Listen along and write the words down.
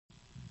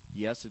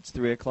Yes, it's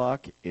 3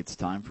 o'clock. It's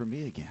time for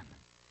me again.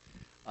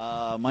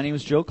 My name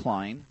is Joe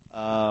Klein.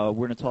 We're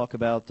going to talk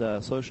about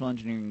social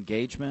engineering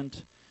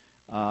engagement.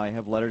 I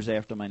have letters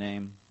after my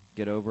name.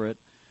 Get over it.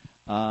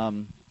 A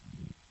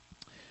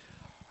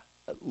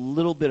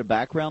little bit of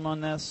background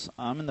on this.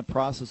 I'm in the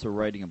process of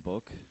writing a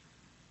book.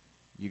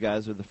 You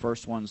guys are the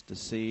first ones to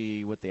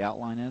see what the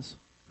outline is.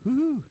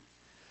 Woohoo!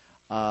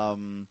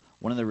 One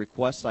of the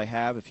requests I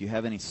have, if you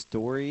have any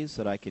stories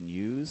that I can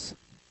use,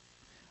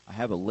 I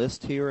have a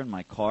list here in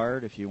my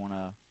card. If you want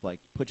to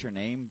put your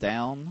name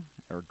down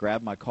or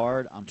grab my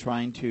card, I'm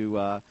trying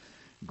to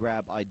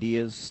grab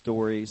ideas,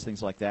 stories,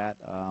 things like that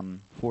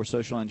for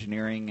social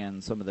engineering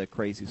and some of the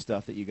crazy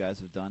stuff that you guys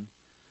have done.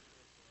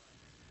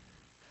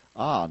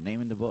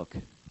 Name in the book.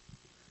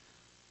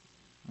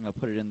 I'm going to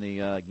put it in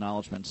the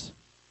acknowledgments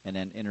and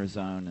then inner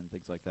zone and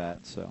things like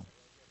that. So.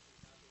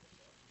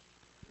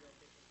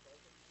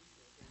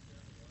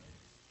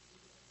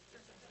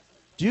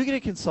 Do you get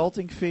a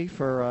consulting fee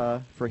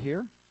for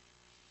here?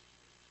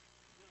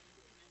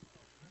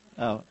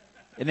 Oh,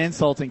 an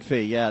insulting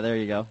fee. Yeah, there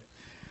you go.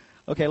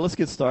 Okay, let's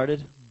get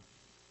started.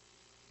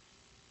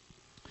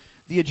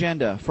 The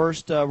agenda.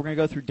 First, we're going to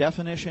go through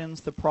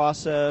definitions, the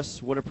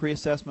process, what a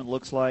pre-assessment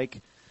looks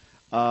like,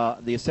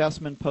 the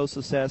assessment,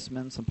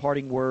 post-assessment, some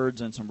parting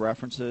words, and some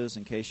references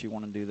in case you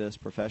want to do this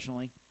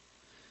professionally.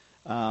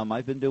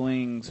 I've been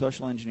doing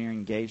social engineering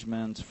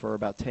engagements for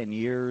about 10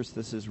 years.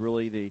 This is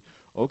really the,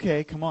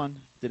 okay, come on.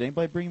 Did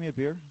anybody bring me a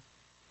beer?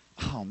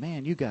 Oh,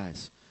 man, you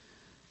guys.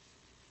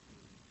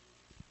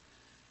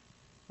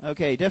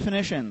 Okay,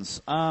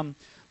 definitions.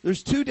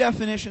 There's two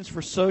definitions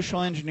for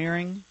social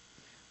engineering.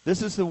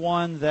 This is the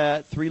one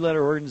that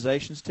three-letter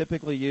organizations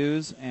typically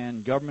use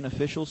and government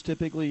officials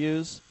typically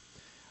use.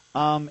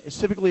 It's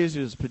typically used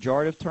as a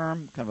pejorative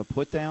term, kind of a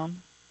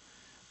put-down,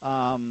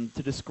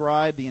 to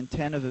describe the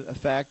intent of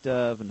effect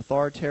of an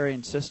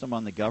authoritarian system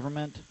on the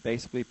government,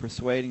 basically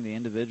persuading the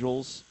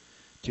individuals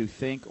to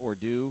think or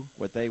do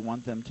what they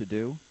want them to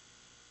do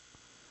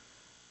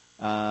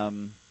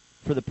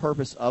for the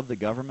purpose of the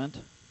government.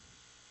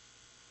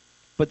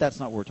 But that's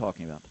not what we're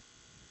talking about.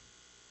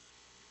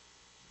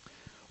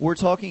 What we're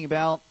talking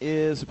about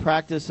is a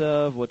practice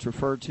of what's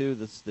referred to,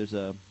 there's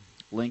a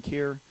link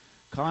here,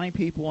 conning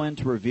people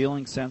into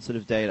revealing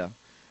sensitive data.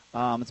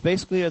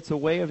 It's a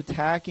way of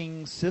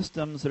attacking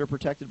systems that are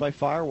protected by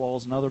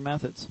firewalls and other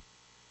methods.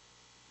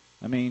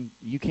 I mean,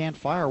 you can't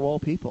firewall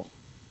people.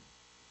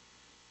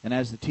 And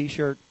as the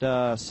T-shirt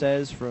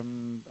says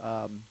from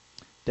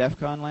DEF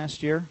CON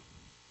last year,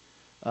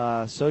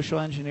 social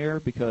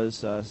engineer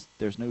because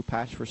there's no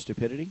patch for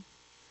stupidity.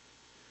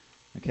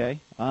 Okay.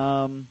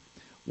 One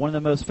of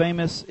the most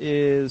famous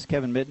is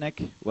Kevin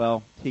Mitnick.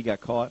 Well, he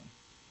got caught.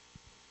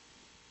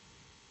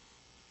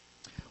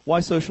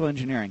 Why social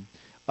engineering?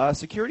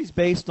 Security is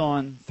based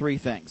on three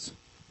things.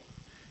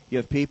 You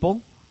have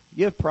people,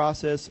 you have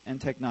process,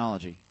 and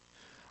technology.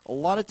 A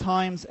lot of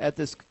times at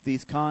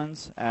these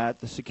cons,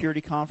 at the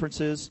security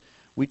conferences,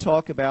 we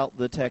talk about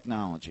the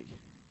technology.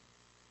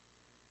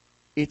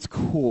 It's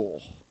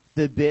cool.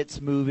 The bits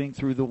moving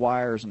through the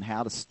wires and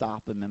how to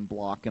stop them and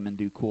block them and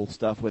do cool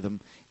stuff with them.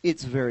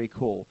 It's very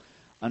cool.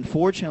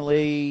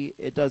 Unfortunately,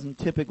 it doesn't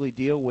typically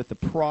deal with the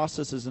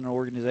processes an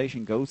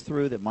organization goes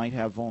through that might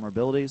have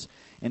vulnerabilities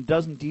and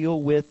doesn't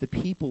deal with the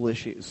people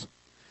issues.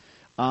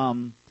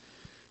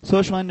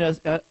 Social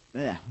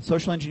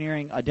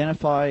engineering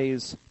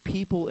identifies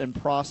people and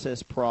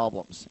process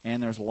problems,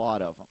 and there's a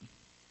lot of them.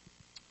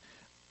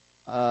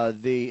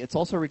 It's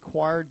also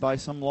required by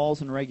some laws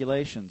and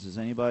regulations. Is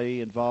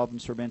anybody involved in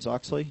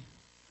Sarbanes-Oxley?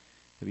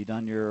 Have you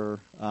done your...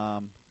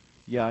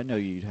 yeah, I know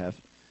you'd have.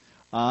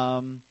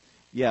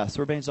 Yeah,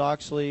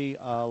 Sarbanes-Oxley,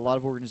 a lot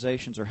of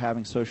organizations are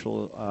having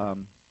social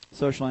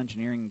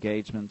engineering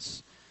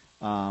engagements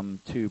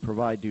to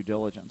provide due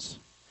diligence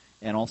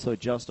and also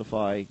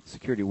justify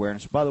security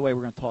awareness. By the way,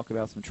 we're going to talk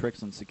about some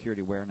tricks on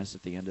security awareness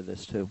at the end of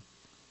this, too.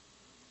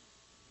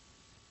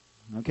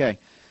 Okay.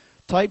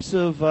 Types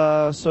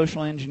of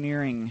social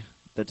engineering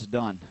that's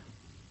done.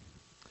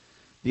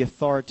 The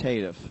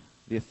authoritative,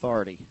 the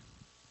authority.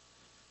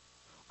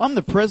 I'm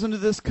the president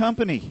of this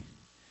company.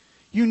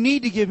 You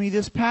need to give me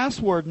this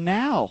password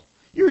now.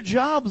 Your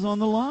job's on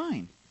the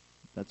line.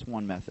 That's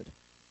one method.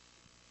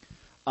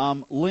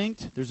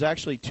 Linked, there's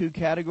actually two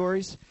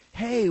categories.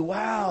 Hey,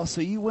 wow,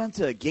 so you went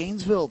to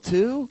Gainesville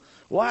too?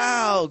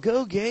 Wow,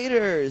 go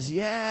Gators,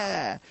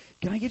 yeah.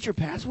 Can I get your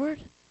password?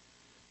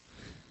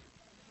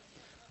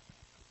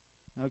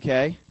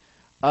 Okay.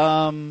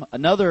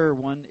 Another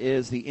one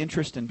is the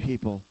interest in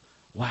people.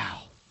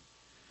 Wow,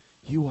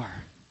 you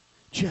are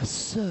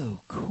just so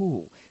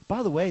cool.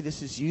 By the way,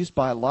 this is used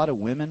by a lot of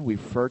women. We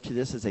refer to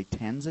this as a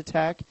TENS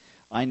attack.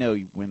 I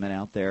know women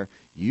out there,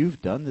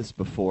 you've done this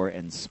before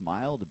and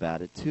smiled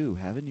about it too,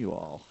 haven't you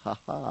all? Ha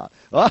ha.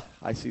 Oh,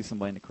 I see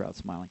somebody in the crowd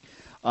smiling.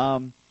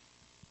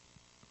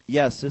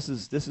 Yes, this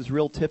is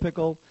real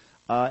typical.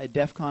 At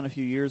DEF CON a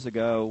few years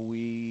ago,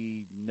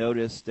 we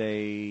noticed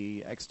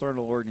a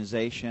external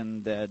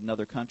organization that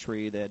another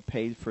country that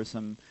paid for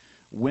some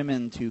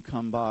women to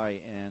come by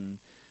and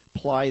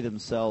ply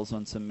themselves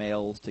on some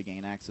mails to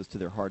gain access to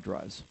their hard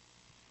drives.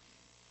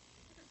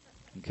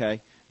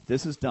 Okay?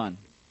 This is done.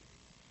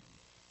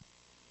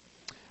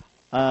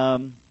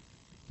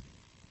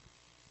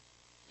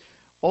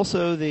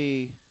 Also,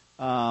 the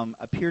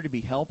appear to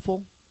be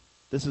helpful.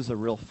 This is a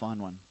real fun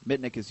one.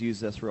 Mitnick has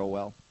used this real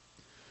well.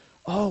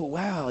 Oh,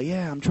 wow,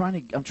 yeah, I'm trying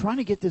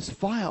to get this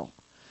file.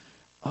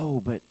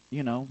 Oh, but,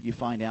 you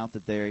find out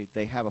that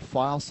they have a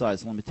file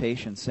size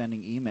limitation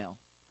sending email.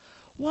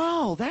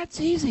 Wow,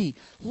 that's easy.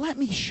 Let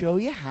me show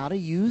you how to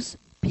use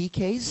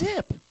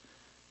PKZip.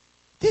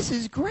 This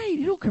is great.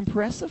 It'll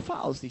compress the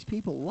files. These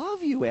people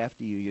love you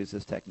after you use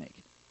this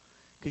technique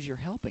because you're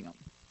helping them.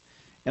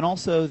 And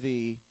also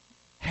the,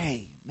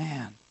 hey,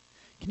 man,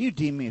 can you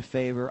do me a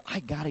favor? I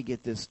got to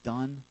get this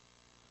done.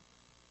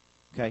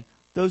 Okay,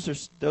 those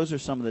are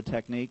some of the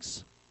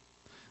techniques.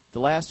 The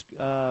last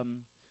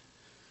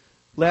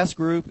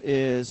group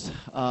is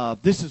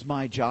this is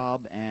my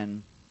job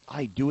and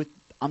I do it.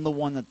 I'm the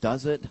one that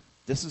does it.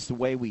 This is the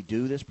way we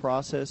do this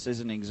process. As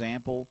an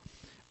example,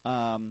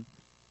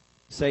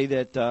 say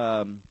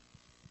that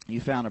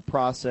you found a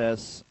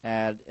process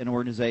at an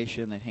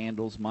organization that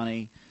handles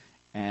money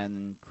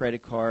and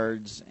credit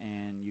cards,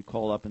 and you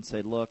call up and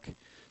say, look,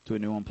 to a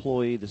new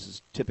employee, this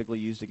is typically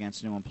used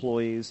against new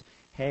employees,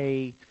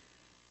 hey,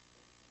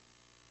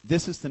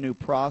 this is the new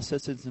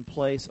process that's in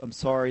place. I'm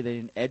sorry they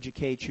didn't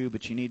educate you,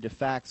 but you need to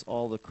fax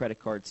all the credit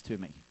cards to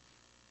me.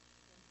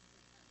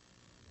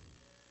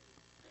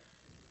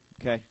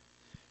 Okay?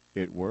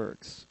 It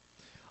works.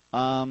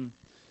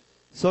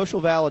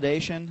 Social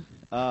validation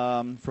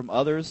from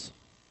others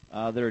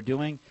that are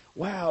doing,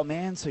 wow,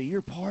 man, so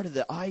you're part of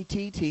the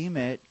IT team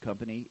at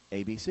company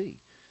ABC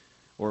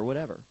or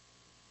whatever.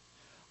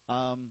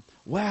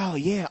 Wow,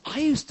 yeah, I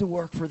used to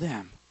work for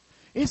them.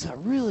 It's a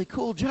really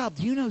cool job.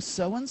 Do you know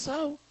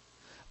so-and-so?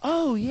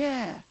 Oh,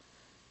 yeah.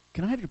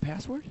 Can I have your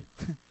password?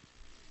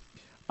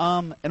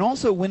 And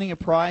also winning a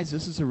prize.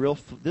 This is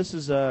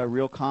a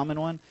real common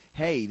one.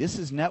 Hey, this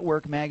is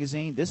Network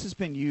Magazine. This has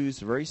been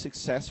used very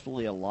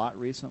successfully a lot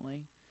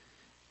recently,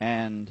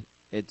 and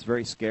it's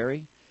very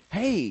scary.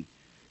 Hey,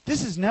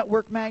 this is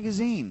Network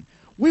Magazine.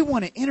 We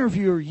want to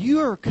interview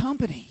your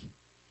company.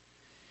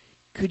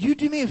 Could you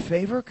do me a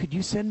favor? Could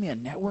you send me a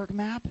network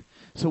map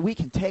so we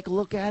can take a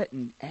look at it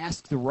and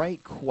ask the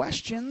right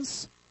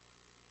questions?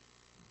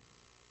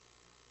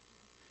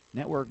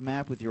 Network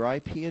map with your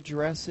IP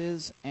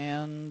addresses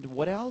and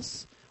what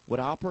else? What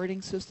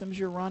operating systems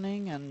you're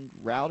running and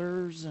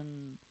routers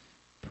and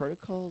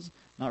protocols?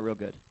 Not real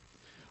good.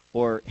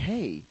 Or,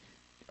 hey,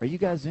 are you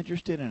guys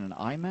interested in an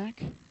iMac?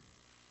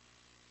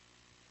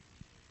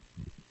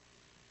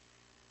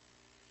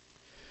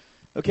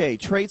 Okay,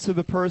 traits of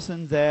a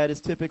person that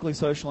is typically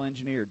social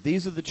engineered.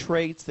 These are the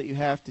traits that you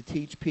have to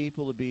teach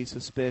people to be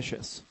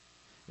suspicious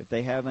if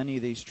they have any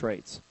of these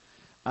traits.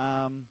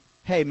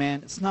 Hey,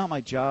 man, it's not my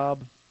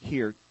job.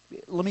 Here,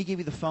 let me give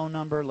you the phone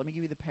number. Let me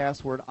give you the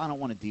password. I don't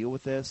want to deal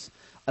with this.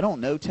 I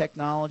don't know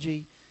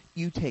technology.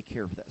 You take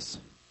care of this.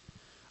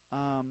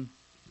 Oh,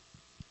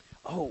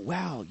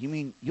 wow, you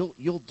mean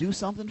you'll do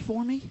something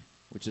for me?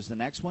 Which is the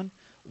next one.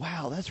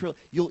 Wow, that's real.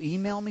 You'll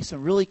email me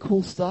some really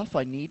cool stuff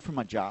I need for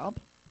my job?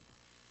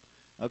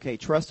 Okay,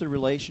 trusted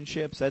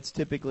relationships. That's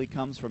typically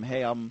comes from,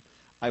 hey,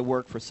 I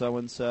work for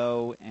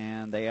so-and-so,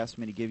 and they asked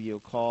me to give you a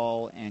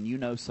call, and you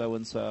know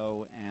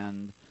so-and-so,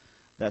 and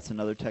that's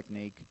another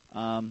technique.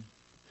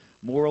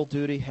 Moral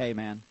duty. Hey,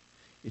 man,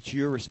 it's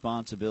your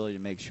responsibility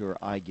to make sure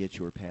I get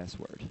your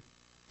password.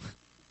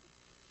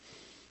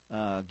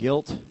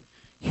 Guilt.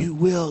 You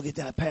will get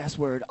that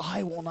password.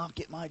 I will not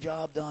get my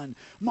job done.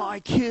 My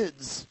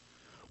kids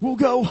will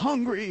go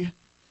hungry.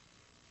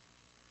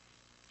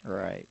 All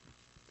right.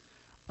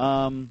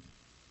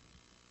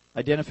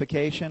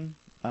 Identification.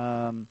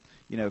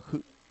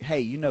 Hey,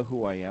 you know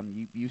who I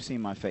am. You've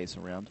seen my face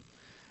around.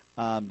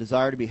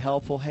 Desire to be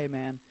helpful. Hey,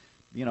 man,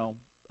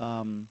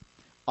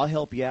 I'll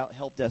help you out.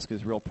 Help desk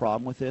is a real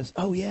problem with this.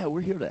 Oh, yeah,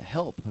 we're here to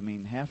help. I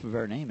mean, half of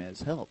our name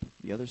is help.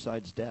 The other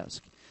side's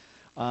desk.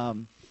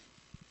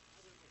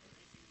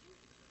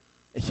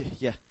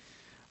 Yeah.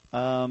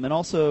 And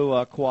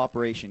also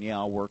cooperation. Yeah,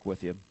 I'll work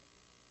with you.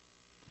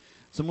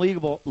 Some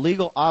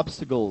legal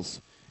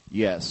obstacles.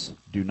 Yes,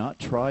 do not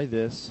try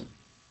this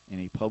in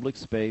a public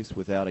space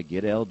without a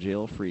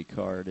get-out-jail-free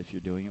card if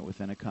you're doing it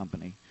within a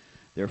company.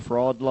 There are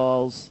fraud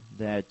laws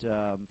that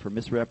for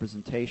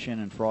misrepresentation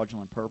and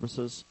fraudulent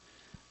purposes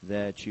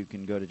that you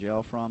can go to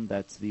jail from.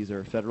 These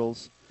are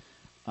federals.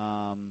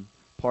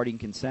 Party and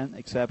consent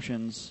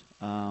exceptions.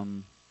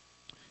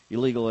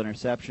 Illegal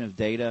interception of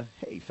data.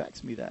 Hey,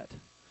 fax me that.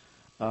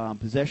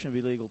 Possession of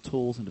illegal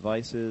tools and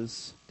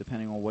devices,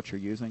 depending on what you're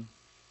using.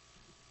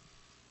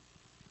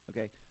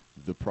 Okay,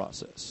 the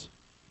process.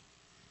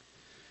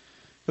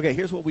 Okay,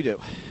 here's what we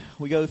do.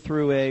 We go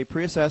through a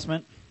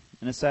pre-assessment,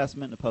 an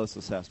assessment, and a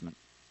post-assessment.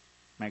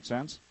 Make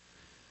sense?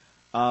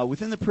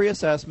 Within the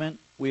pre-assessment,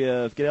 we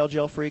have get out of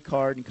jail free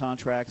card and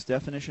contracts,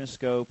 definition of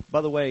scope.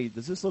 By the way,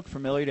 does this look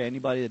familiar to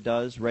anybody that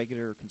does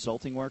regular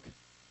consulting work?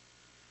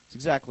 It's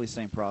exactly the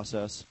same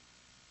process.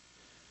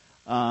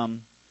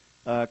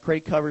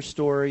 Create cover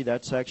story,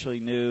 that's actually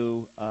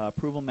new.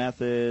 Approval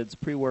methods,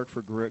 pre-work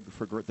for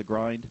the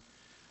grind.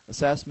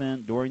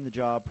 Assessment during the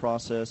job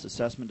process,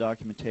 assessment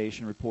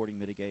documentation, reporting,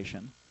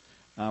 mitigation.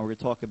 We're going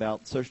to talk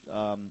about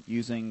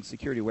using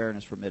security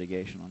awareness for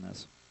mitigation on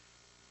this.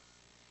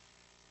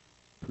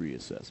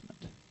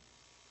 Pre-assessment.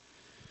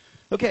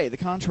 Okay, the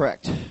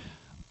contract.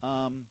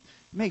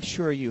 Make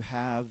sure you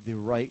have the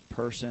right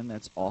person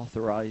that's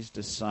authorized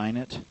to sign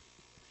it.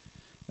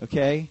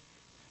 Okay?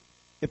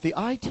 If the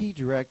IT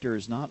director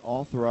is not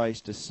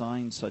authorized to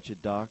sign such a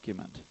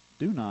document,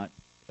 do not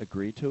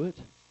agree to it.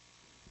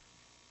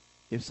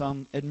 If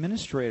some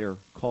administrator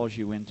calls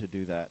you in to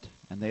do that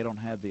and they don't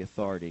have the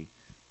authority,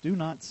 do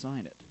not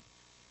sign it.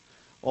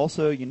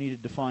 Also, you need to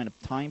define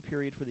a time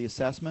period for the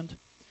assessment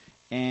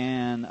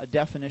and a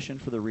definition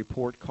for the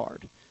report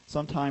card.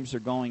 Sometimes they're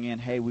going in,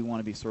 hey, we want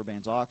to be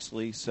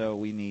Sarbanes-Oxley, so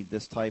we need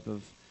this type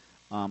of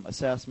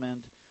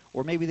assessment.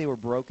 Or maybe they were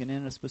broken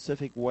in a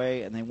specific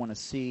way and they want to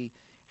see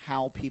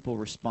how people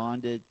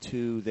responded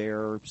to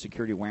their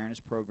security awareness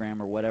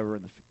program or whatever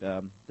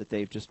that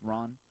they've just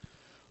run.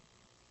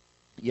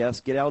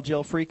 Yes, get out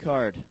jail free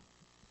card.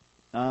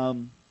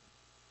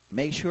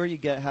 Make sure you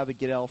have a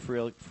get out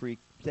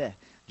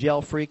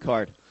jail free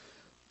card.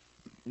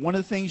 One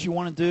of the things you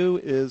want to do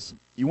is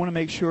you want to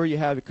make sure you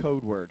have a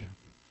code word.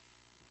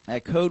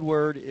 That code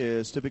word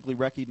is typically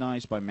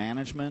recognized by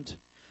management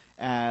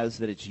as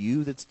that it's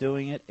you that's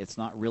doing it. It's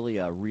not really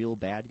a real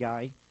bad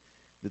guy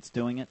that's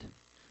doing it.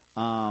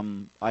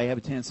 I have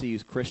a tendency to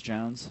use Chris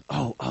Jones.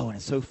 Oh, and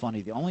it's so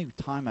funny. The only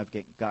time I've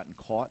gotten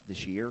caught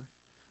this year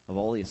of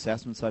all the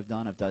assessments I've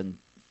done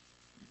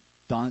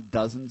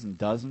dozens and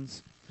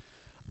dozens.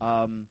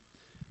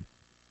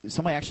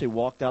 Somebody actually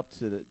walked up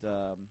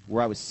to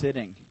where I was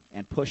sitting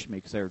and pushed me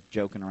because they were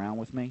joking around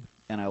with me,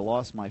 and I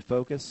lost my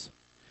focus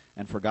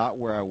and forgot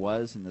where I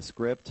was in the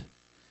script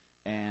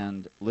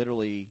and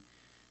literally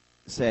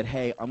said,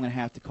 hey, I'm going to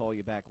have to call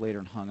you back later,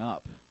 and hung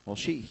up. Well,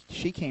 she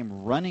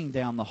came running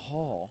down the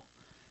hall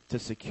to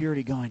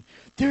security going,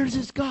 there's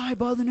this guy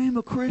by the name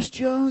of Chris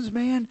Jones,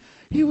 man.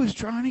 He was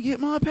trying to get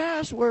my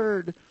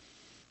password.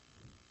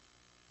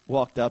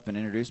 Walked up and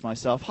introduced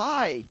myself.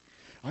 Hi,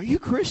 are you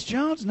Chris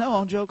Jones? No,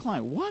 I'm Joe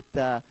Klein. What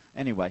the?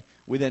 Anyway,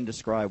 we then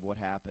describe what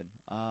happened.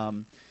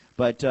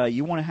 But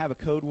you want to have a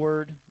code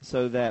word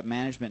so that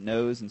management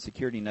knows and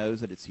security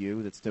knows that it's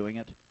you that's doing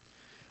it.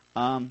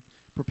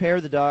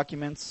 Prepare the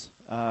documents,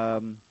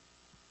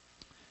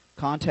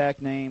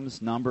 contact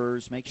names,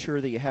 numbers. Make sure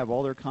that you have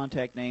all their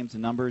contact names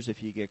and numbers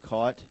if you get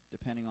caught,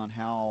 depending on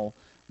how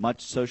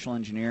much social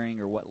engineering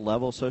or what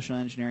level of social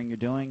engineering you're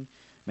doing.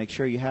 Make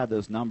sure you have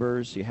those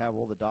numbers. You have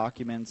all the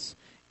documents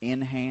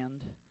in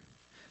hand,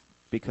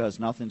 because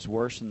nothing's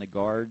worse than the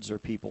guards or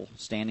people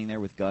standing there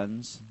with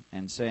guns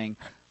and saying,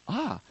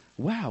 wow,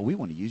 we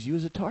want to use you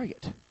as a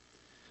target.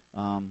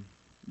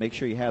 Make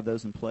sure you have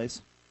those in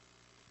place.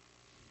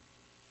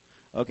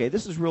 Okay,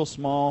 this is real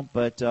small,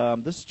 but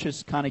this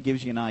just kind of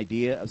gives you an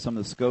idea of some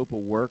of the scope of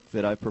work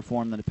that I've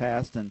performed in the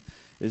past and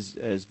is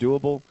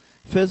doable.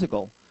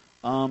 Physical.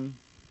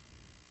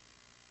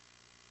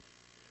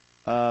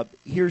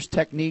 Here's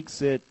techniques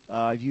that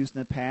I've used in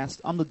the past.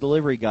 I'm the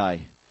delivery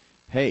guy.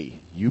 Hey,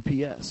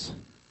 UPS.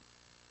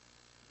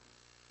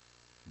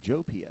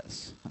 Joe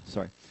PS.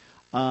 Sorry.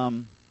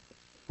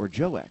 Or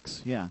Joe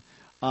X, yeah.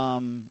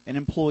 An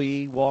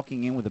employee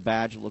walking in with a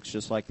badge that looks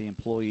just like the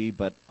employee,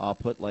 but I'll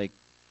put like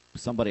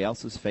somebody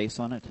else's face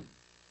on it.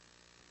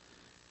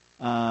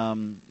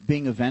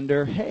 Being a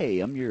vendor, hey,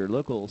 I'm your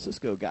local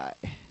Cisco guy.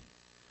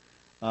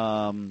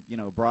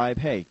 Bribe,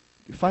 hey,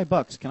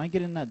 $5, can I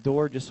get in that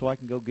door just so I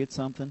can go get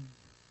something?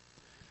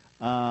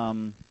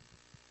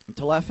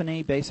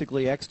 Telephony,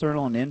 basically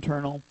external and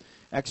internal.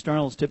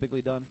 External is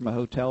typically done from a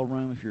hotel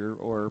room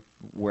or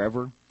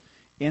wherever.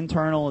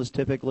 Internal is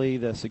typically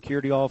the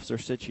security officer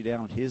sits you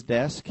down at his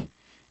desk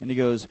and he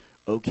goes,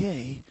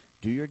 okay,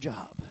 do your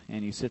job.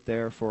 And you sit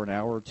there for an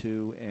hour or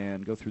two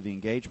and go through the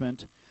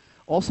engagement.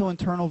 Also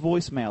internal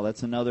voicemail,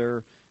 that's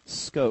another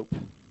scope.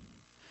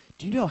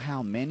 Do you know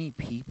how many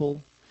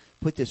people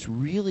put this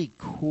really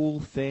cool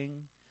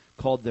thing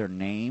called their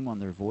name on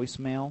their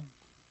voicemail?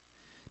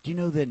 Do you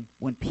know that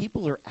when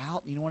people are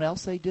out, you know what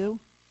else they do?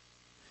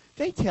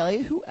 They tell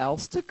you who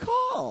else to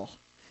call.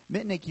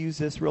 Mitnick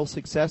used this real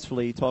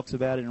successfully. He talks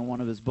about it in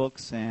one of his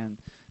books and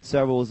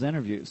several of his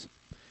interviews.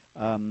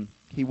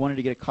 He wanted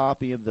to get a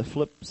copy of the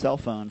flip cell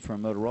phone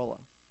from Motorola.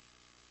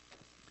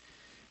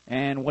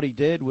 And what he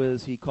did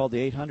was he called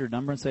the 800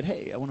 number and said,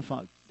 hey, I want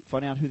to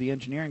find out who the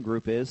engineering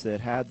group is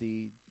that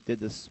did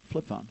this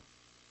flip phone.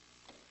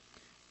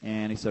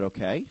 And he said,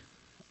 okay,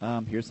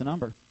 here's the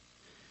number.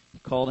 He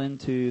called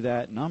into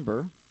that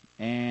number,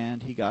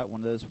 and he got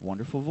one of those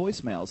wonderful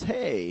voicemails.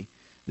 Hey,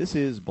 this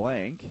is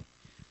blank.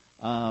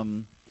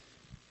 I'm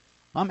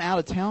out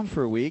of town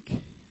for a week,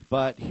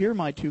 but here are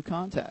my two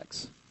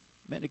contacts.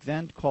 Mitnick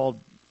then called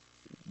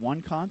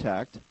one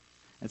contact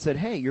and said,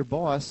 hey, your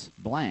boss,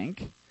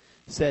 blank,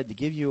 said to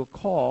give you a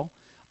call.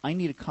 I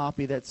need a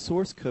copy of that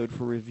source code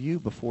for review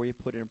before you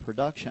put it in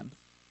production.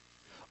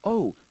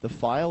 Oh, the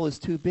file is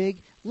too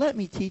big? Let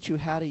me teach you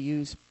how to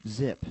use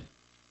zip.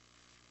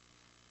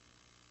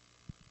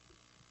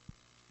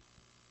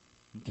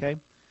 Okay?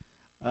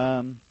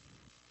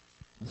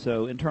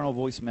 So internal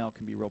voicemail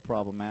can be real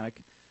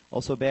problematic.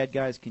 Also, bad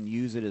guys can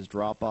use it as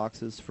drop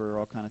boxes for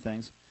all kind of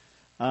things.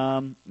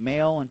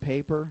 Mail and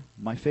paper.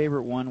 My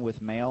favorite one with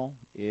mail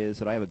is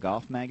that I have a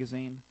golf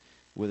magazine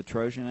with a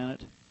Trojan in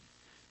it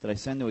that I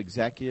send to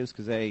executives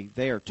because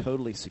they are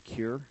totally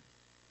secure.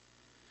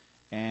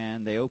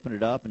 And they open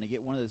it up and they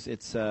get one of those,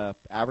 it's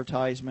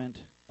advertisement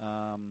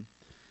that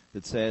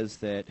says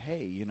that,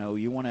 hey, you know,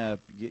 you want to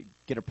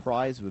get a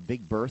prize of a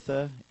big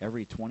Bertha.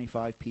 Every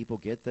 25 people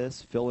get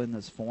this. Fill in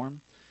this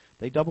form.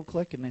 They double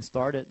click and they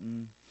start it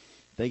and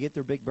they get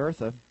their big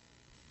Bertha.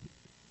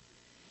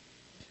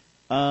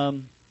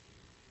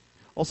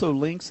 Also,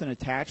 links and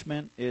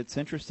attachment. It's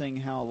interesting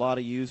how a lot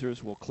of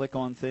users will click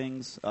on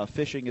things.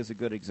 Phishing is a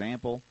good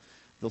example.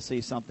 They'll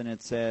see something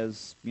that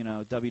says, you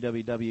know,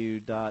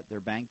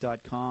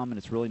 www.theirbank.com, and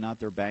it's really not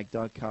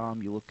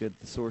theirbank.com. You look at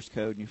the source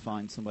code and you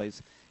find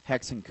somebody's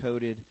hex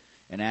encoded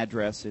an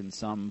address in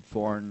some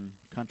foreign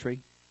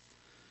country.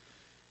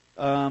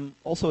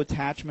 Also,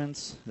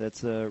 attachments.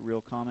 That's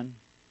real common.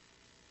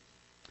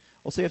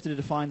 Also, you have to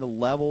define the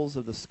levels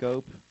of the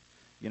scope.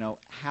 You know,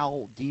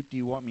 how deep do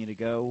you want me to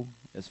go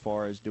as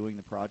far as doing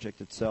the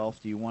project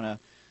itself? Do you want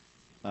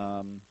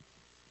to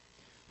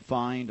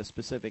find a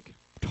specific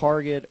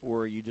target,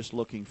 or are you just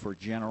looking for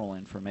general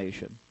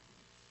information?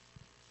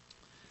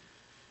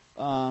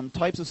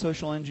 Types of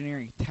social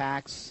engineering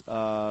attacks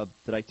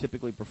that I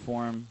typically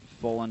perform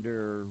fall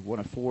under one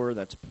of four.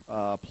 That's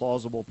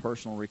plausible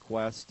personal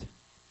request,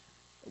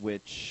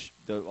 which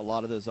a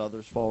lot of those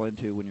others fall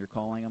into when you're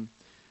calling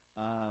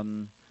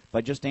them. By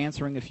just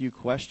answering a few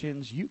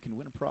questions, you can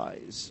win a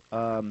prize.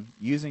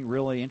 Using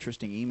really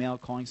interesting email,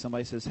 calling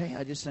somebody says, hey,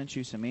 I just sent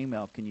you some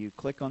email. Can you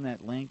click on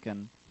that link?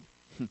 And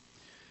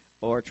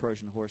or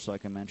Trojan horse,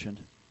 like I mentioned.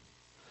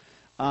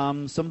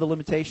 Some of the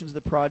limitations of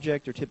the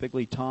project are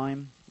typically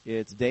time.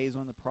 It's days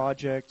on the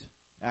project.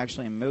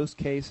 Actually, in most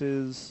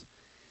cases,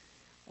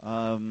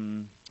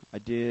 I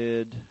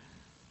did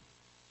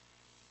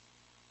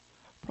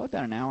probably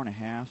about an hour and a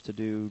half to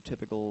do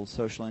typical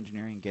social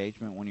engineering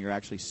engagement when you're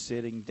actually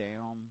sitting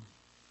down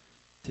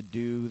to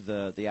do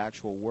the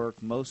actual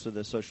work. Most of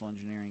the social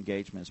engineering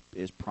engagement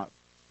is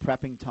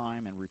prepping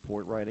time and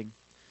report writing.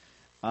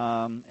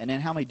 And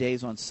then how many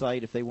days on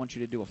site. If they want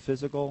you to do a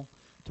physical,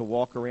 to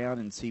walk around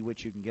and see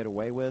what you can get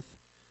away with,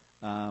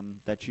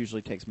 that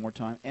usually takes more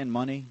time and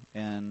money.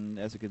 And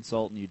as a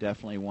consultant, you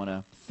definitely want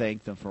to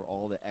thank them for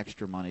all the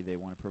extra money they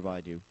want to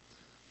provide you.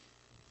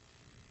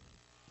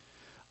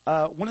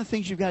 One of the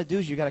things you've got to do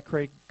is you've got to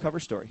create a cover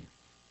story.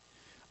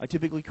 I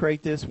typically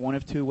create this one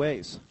of two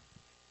ways.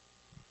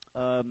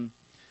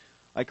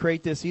 I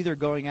create this either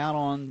going out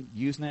on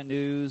Usenet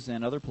News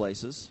and other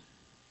places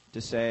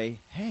to say,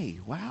 hey,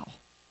 wow,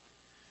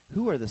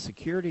 who are the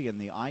security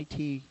and the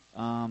IT,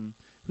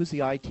 who's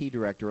the IT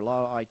director? A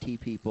lot of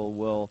IT people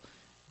will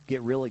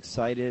get real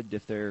excited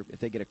if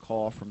they get a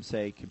call from,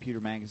 say,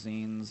 computer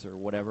magazines or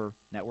whatever,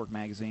 network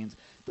magazines.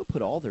 They'll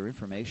put all their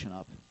information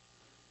up.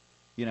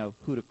 You know,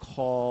 who to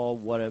call,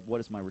 what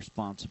is my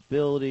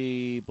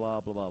responsibility,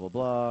 blah, blah, blah, blah,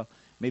 blah.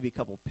 Maybe a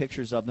couple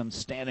pictures of them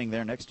standing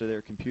there next to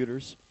their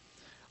computers.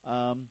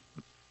 You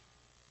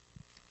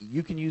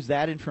can use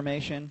that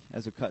information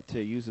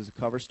to use as a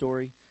cover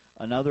story.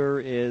 Another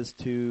is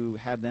to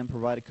have them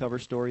provide a cover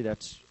story.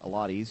 That's a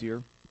lot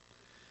easier.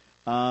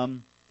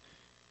 Who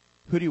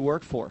do you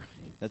work for?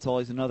 That's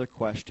always another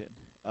question.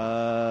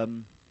 What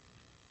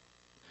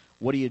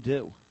do you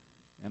do?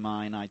 Am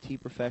I an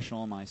IT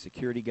professional? Am I a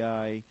security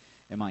guy?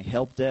 Am I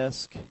help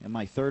desk? Am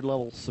I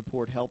third-level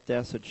support help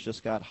desk that's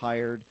just got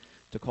hired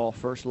to call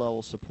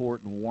first-level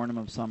support and warn them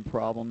of some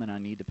problem and I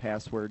need the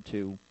password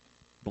to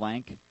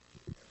blank?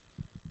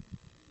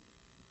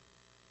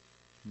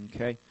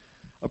 Okay.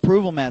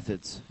 Approval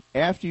methods.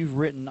 After you've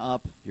written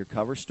up your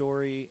cover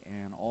story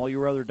and all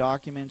your other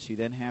documents, you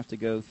then have to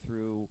go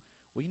through,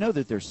 well, you know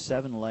that there's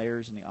 7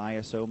 layers in the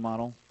ISO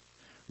model.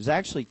 There's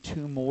actually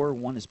 2 more.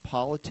 One is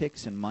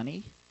politics and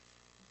money.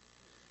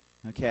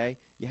 Okay?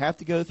 You have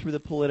to go through the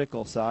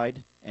political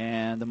side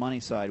and the money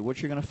side.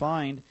 What you're going to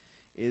find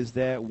is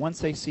that once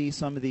they see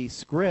some of these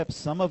scripts,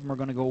 some of them are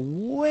going to go,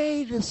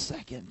 wait a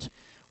second,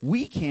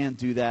 we can't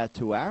do that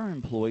to our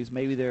employees.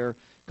 Maybe they're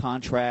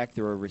contract,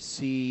 they're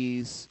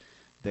overseas,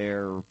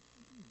 they're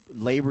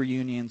labor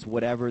unions,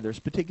 whatever. There's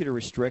particular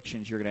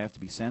restrictions you're going to have to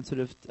be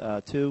sensitive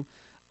to.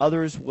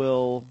 Others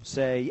will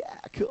say, yeah,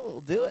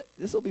 cool, do it.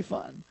 This will be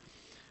fun.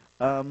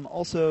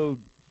 Also,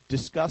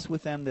 discuss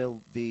with them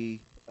the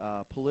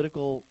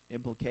political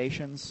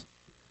implications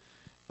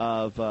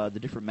of the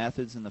different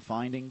methods and the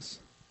findings.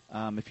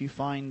 If you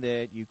find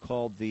that you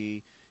called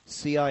the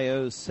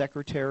CIO's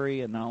secretary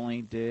and not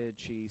only did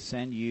she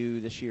send you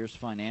this year's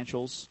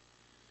financials,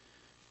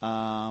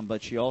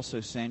 but she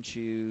also sent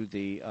you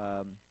the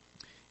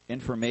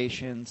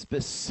information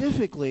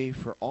specifically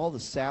for all the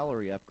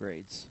salary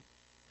upgrades,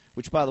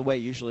 which, by the way,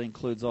 usually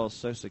includes all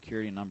Social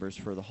Security numbers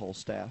for the whole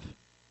staff.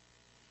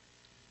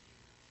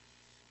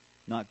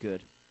 Not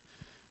good.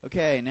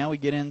 Okay, now we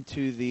get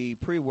into the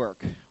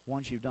pre-work.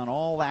 Once you've done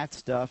all that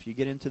stuff, you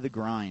get into the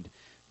grind.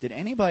 Did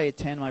anybody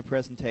attend my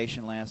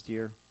presentation last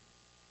year?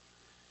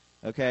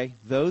 Okay,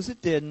 those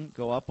that didn't,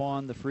 go up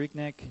on the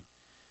Freaknik,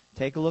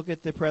 take a look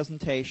at the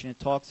presentation. It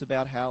talks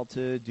about how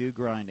to do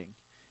grinding.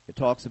 It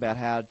talks about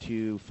how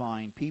to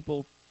find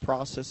people,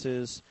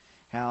 processes,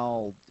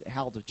 how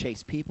to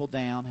chase people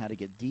down, how to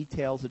get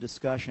details of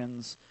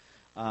discussions.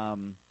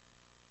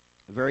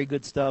 Very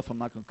good stuff. I'm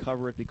not going to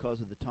cover it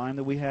because of the time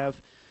that we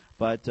have,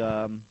 but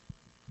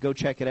go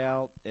check it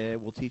out.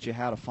 It will teach you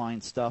how to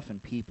find stuff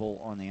and people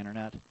on the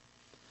internet.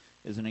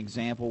 As an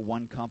example,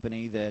 one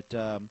company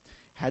that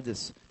had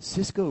this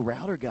Cisco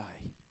router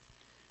guy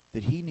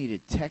that he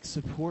needed tech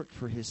support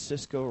for his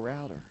Cisco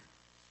router.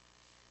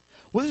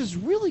 Well, there's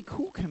this really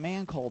cool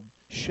command called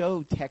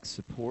show tech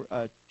support,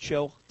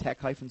 show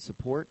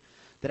tech-support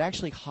that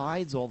actually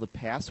hides all the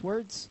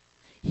passwords.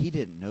 He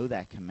didn't know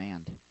that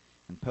command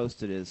and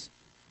posted his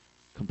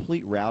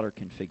complete router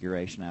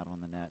configuration out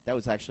on the net. That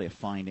was actually a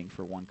finding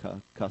for one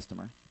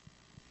customer.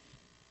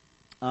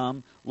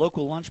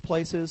 Local lunch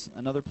places,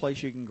 another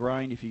place you can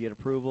grind if you get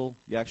approval.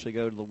 You actually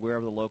go to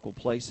wherever the local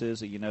place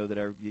is. You know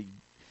that you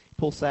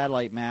pull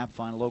satellite map,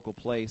 find a local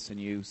place, and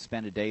you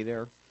spend a day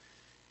there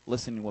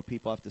listening to what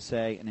people have to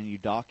say, and then you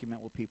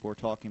document what people are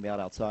talking about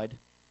outside.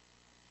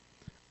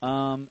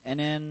 And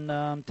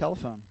then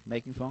telephone,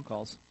 making phone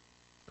calls,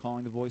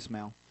 calling the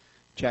voicemail,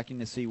 checking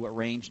to see what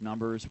range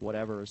numbers,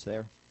 whatever is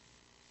there.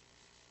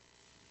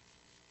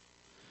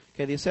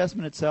 Okay, the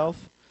assessment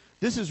itself,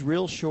 this is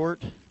real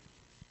short,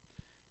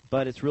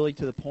 but it's really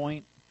to the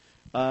point.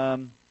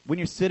 When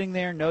you're sitting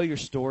there, know your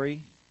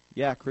story.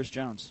 Yeah, Chris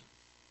Jones.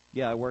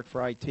 Yeah, I work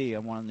for IT.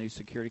 I'm one of the new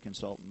security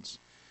consultants.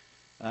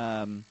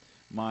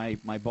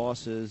 My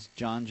boss is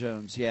John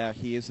Jones. Yeah,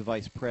 he is the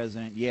vice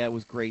president. Yeah, it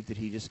was great that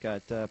he just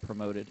got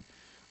promoted.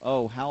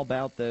 Oh, how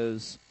about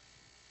those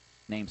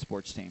name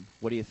sports team?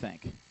 What do you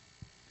think?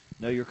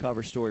 Know your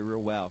cover story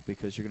real well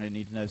because you're going to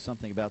need to know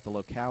something about the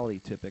locality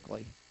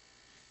typically.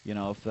 You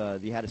know,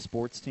 if you had a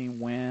sports team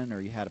win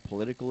or you had a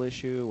political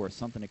issue or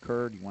something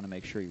occurred, you want to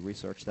make sure you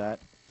research that.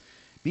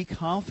 Be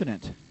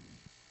confident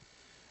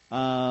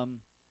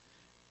and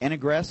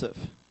aggressive.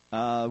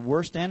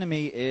 Worst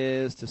enemy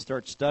is to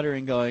start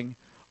stuttering going,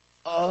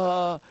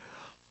 I'll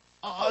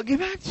get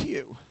back to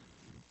you,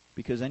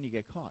 because then you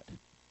get caught.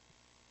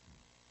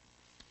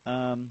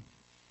 And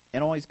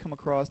always come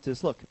across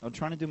this, look, I'm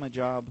trying to do my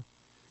job,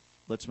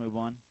 let's move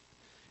on.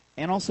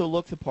 And also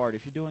look the part.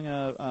 If you're doing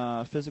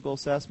a physical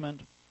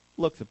assessment,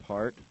 look the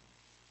part.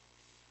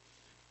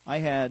 I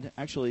had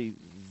actually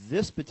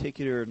this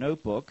particular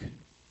notebook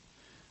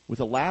with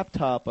a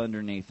laptop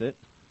underneath it.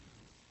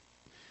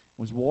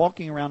 Was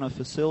walking around a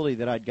facility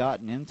that I'd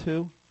gotten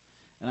into,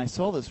 and I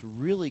saw this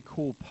really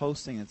cool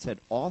posting that said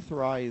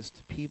authorized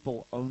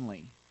people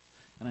only.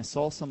 And I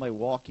saw somebody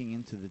walking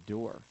into the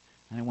door,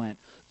 and I went,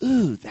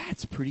 ooh,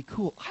 that's pretty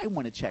cool. I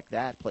want to check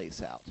that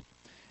place out.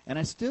 And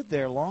I stood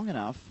there long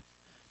enough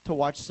to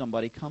watch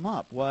somebody come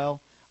up. Well,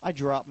 I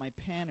dropped my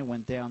pen and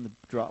went down to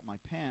drop my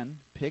pen,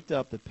 picked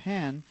up the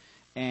pen,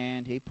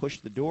 and he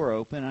pushed the door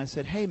open, and I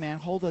said, hey, man,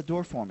 hold the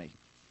door for me.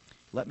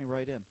 Let me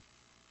right in.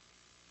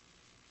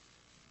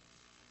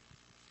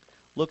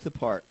 Look the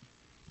part.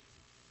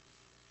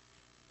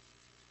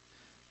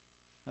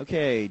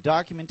 Okay,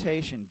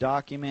 documentation.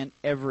 Document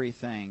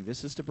everything.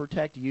 This is to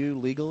protect you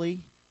legally,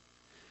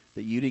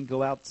 that you didn't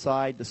go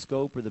outside the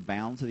scope or the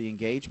bounds of the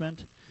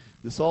engagement.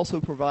 This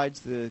also provides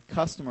the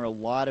customer a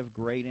lot of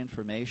great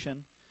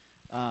information.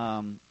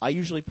 I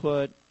usually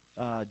put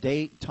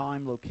date,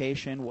 time,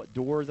 location, what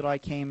door that I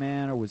came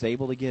in or was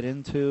able to get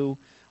into,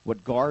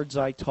 what guards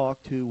I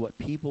talked to, what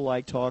people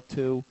I talked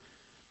to,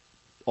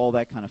 all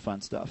that kind of fun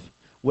stuff.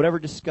 Whatever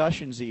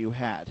discussions that you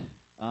had.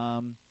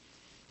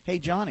 Hey,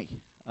 Johnny,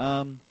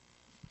 I'm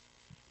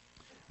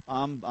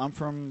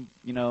from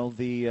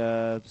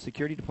the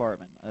security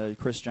department.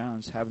 Chris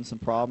Jones, having some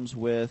problems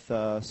with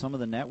some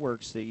of the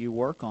networks that you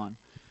work on.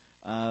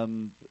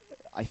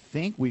 I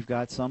think we've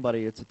got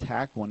somebody that's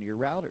attacked one of your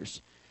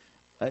routers.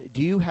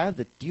 Do you have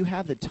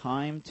the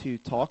time to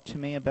talk to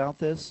me about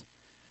this?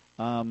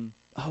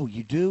 Oh,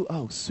 you do?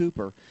 Oh,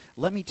 super.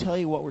 Let me tell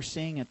you what we're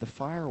seeing at the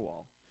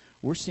firewall.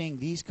 We're seeing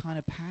these kind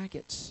of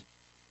packets.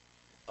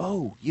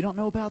 Oh, you don't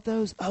know about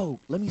those? Oh,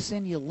 let me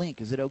send you a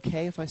link. Is it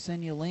okay if I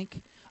send you a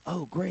link?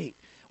 Oh, great.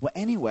 Well,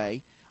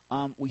 anyway,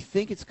 we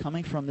think it's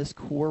coming from this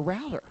core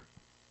router.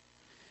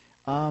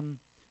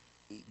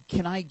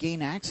 Can I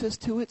gain access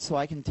to it so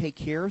I can take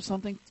care of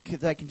something?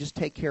 Because I can just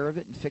take care of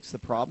it and fix the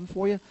problem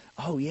for you?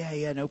 Oh,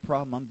 yeah, no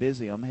problem. I'm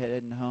busy. I'm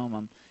heading home.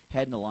 I'm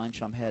heading to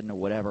lunch. I'm heading to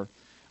whatever.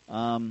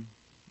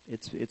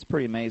 It's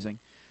pretty amazing.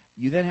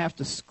 You then have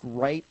to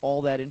write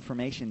all that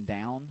information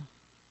down.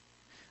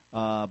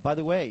 By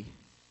the way,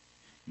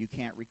 you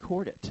can't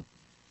record it.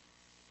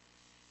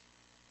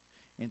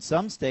 In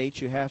some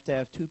states, you have to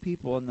have two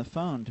people on the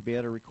phone to be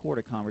able to record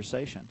a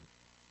conversation.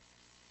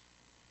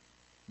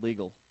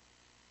 Legal.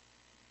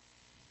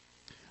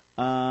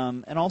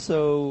 And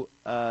also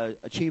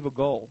achieve a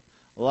goal.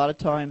 A lot of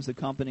times the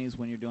companies,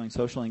 when you're doing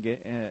social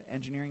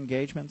engineering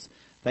engagements,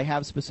 they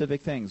have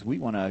specific things. We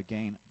want to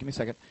gain, give me a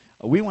second,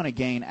 we want to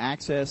gain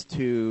access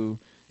to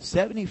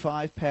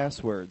 75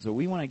 passwords, or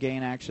we want to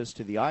gain access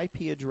to the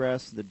IP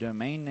address, the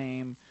domain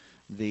name,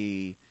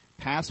 the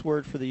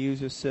password for the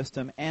user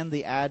system, and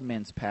the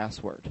admin's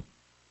password.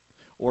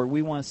 Or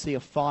we want to see a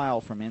file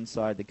from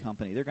inside the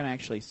company. They're going to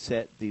actually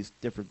set these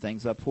different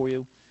things up for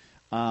you.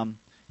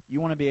 You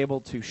want to be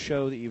able to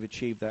show that you've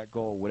achieved that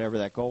goal, whatever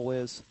that goal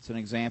is. It's an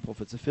example. If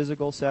it's a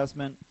physical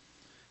assessment,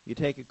 you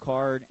take a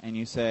card and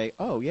you say,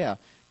 oh, yeah,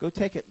 go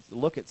take a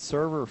look at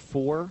server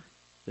 4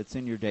 that's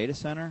in your data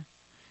center.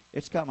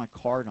 It's got my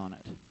card on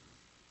it.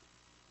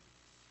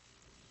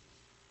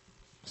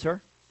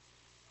 Sir?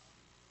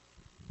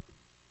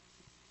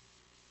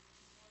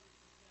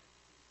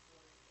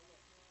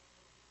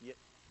 Yeah.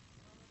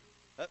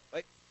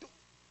 Wait.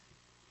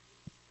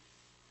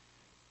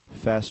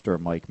 Faster,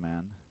 Mike,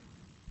 man.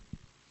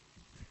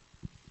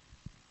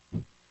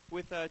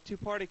 With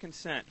two-party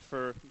consent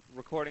for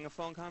recording a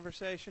phone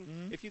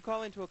conversation, if you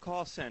call into a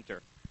call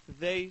center,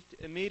 they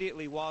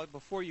immediately,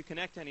 before you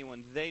connect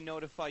anyone, they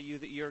notify you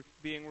that you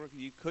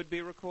could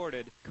be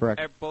recorded.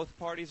 Correct. Both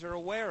parties are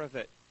aware of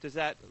it. Does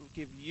that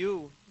give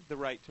you the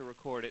right to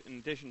record it in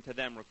addition to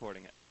them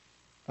recording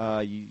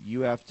it?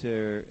 You have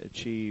to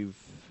achieve,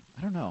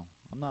 I don't know.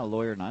 I'm not a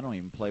lawyer, and I don't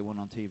even play one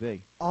on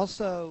TV.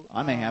 Also,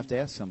 I may have to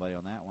ask somebody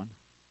on that one.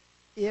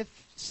 If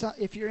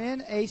you're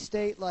in a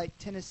state like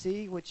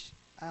Tennessee, which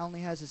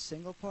only has a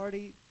single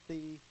party,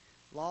 the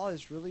law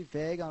is really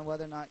vague on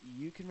whether or not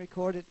you can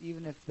record it,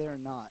 even if they're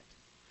not.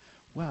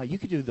 Wow, you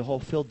could do the whole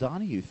Phil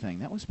Donahue thing.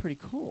 That was pretty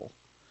cool.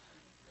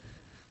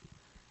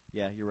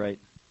 Yeah, you're right.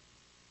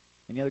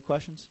 Any other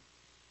questions?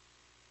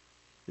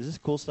 Is this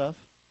cool stuff?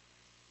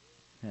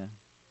 Yeah.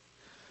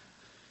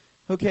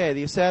 Okay,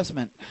 the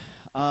assessment.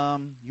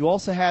 You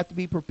also have to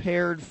be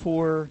prepared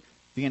for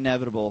the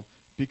inevitable,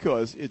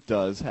 because it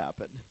does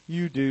happen.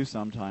 You do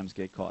sometimes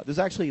get caught. There's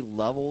actually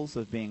levels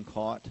of being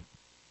caught.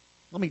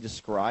 Let me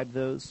describe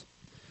those.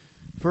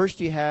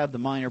 First, you have the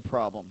minor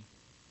problem,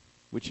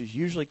 which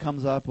usually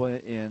comes up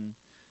in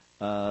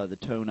the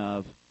tone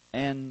of,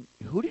 and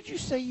who did you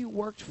say you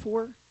worked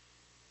for?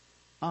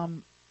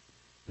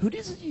 What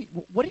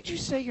did you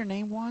say your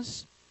name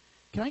was?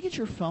 Can I get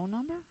your phone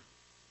number?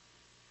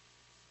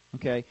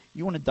 Okay,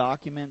 you want to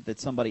document that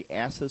somebody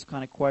asked those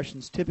kind of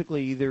questions.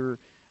 Typically, either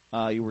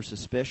you were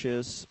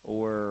suspicious,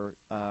 or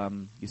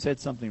you said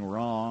something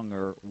wrong,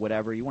 or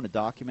whatever. You want to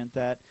document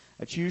that.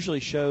 It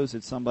usually shows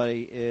that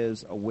somebody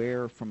is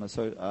aware from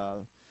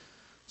a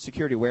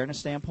security awareness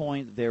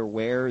standpoint. They're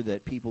aware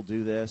that people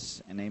do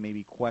this, and they may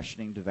be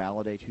questioning to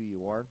validate who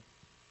you are.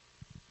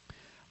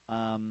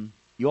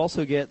 You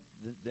also get,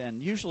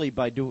 and usually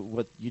what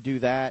you do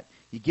that,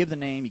 you give the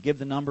name, you give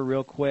the number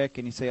real quick,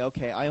 and you say,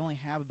 okay, I only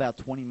have about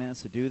 20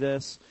 minutes to do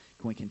this.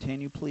 Can we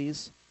continue,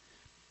 please?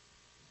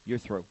 You're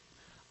through.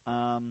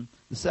 The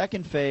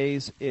second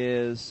phase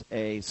is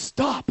a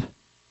stop.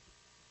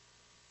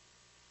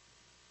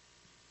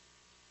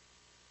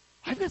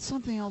 I've got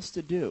something else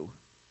to do.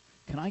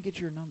 Can I get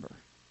your number?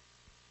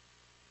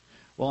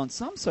 Well, in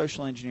some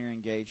social engineering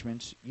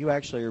engagements, you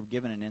actually are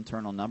given an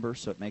internal number,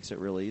 so it makes it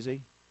real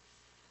easy.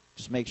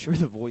 Just make sure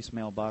the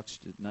voicemail box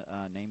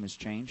name is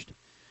changed.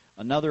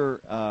 Another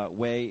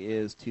way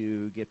is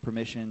to get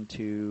permission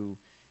to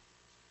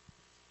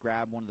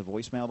grab one of the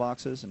voicemail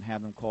boxes and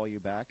have them call you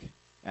back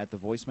at the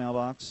voicemail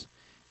box.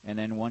 And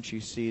then once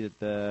you see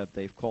that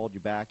they've called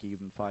you back,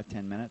 even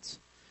 5-10 minutes,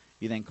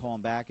 you then call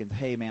them back and,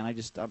 hey, man,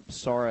 I'm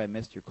sorry I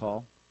missed your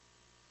call.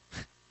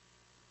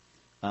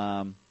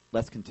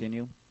 Let's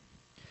continue.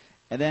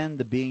 And then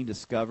the being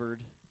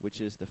discovered, which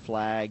is the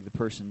flag, the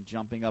person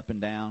jumping up and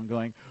down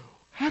going,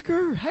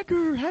 hacker,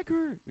 hacker,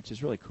 hacker, which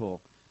is really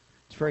cool.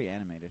 It's very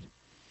animated.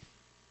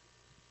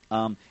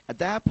 At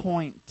that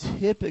point,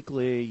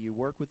 typically, you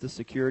work with the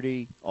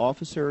security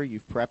officer.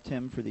 You've prepped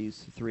him for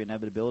these 3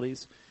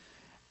 inevitabilities.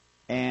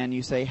 And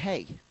you say,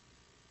 hey,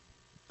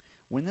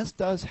 when this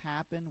does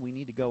happen, we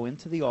need to go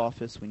into the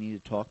office. We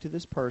need to talk to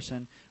this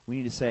person. We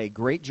need to say,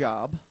 great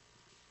job.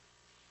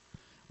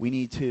 We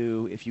need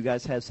to, if you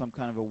guys have some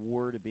kind of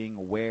award of being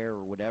aware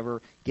or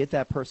whatever, get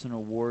that person an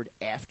award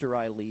after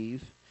I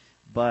leave.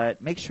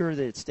 But make sure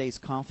that it stays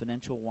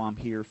confidential while I'm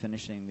here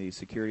finishing the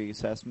security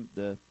assessment,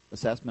 the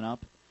assessment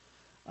up.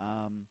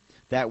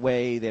 That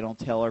way they don't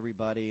tell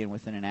everybody, and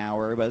within an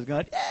hour everybody's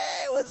going,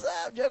 hey, what's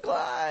up, Joe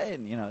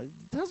Klein? You know,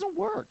 it doesn't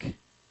work. It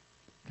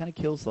kind of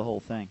kills the whole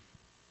thing.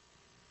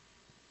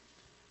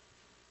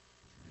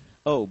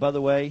 Oh, by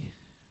the way,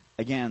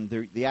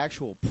 again, the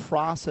actual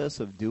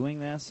process of doing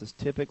this is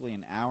typically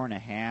an hour and a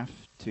half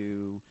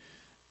to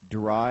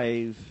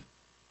derive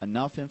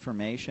enough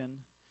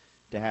information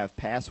to have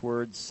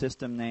passwords,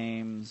 system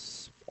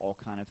names, all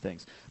kind of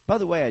things. By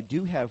the way, I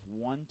do have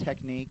one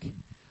technique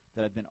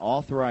that I've been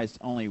authorized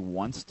only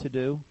once to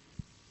do.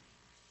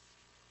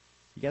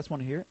 You guys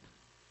want to hear it?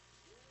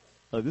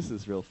 Oh, this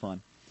is real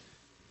fun.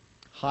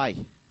 Hi,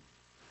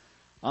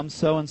 I'm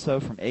so-and-so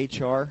from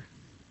HR.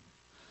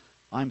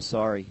 I'm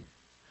sorry.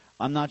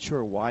 I'm not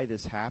sure why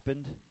this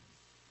happened,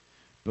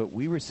 but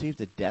we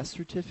received a death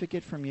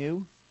certificate from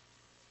you.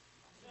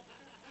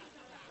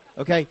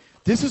 Okay,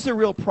 this is a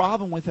real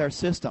problem with our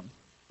system.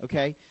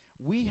 Okay,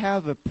 we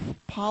have a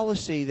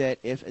policy that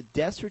if a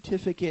death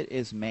certificate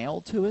is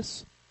mailed to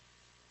us,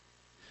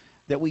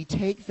 that we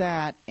take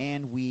that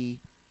and we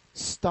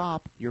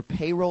stop your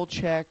payroll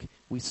check,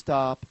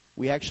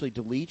 we actually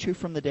delete you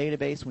from the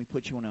database, and we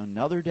put you in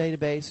another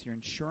database, your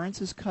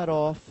insurance is cut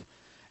off,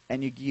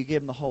 and you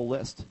give them the whole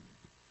list.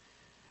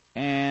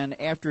 And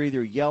after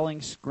either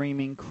yelling,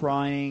 screaming,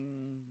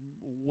 crying,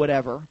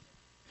 whatever,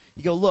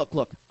 you go,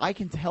 look, I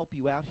can help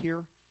you out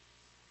here.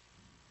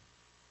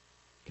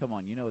 Come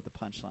on, you know what the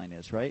punchline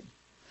is, right?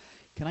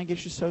 Can I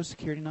get your Social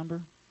Security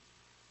number?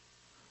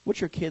 What's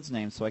your kid's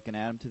name so I can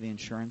add them to the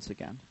insurance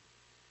again?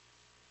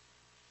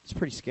 It's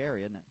pretty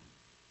scary, isn't it?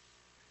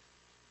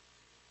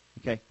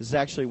 Okay, this is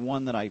actually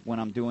one that when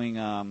I'm doing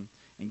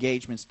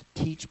engagements to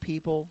teach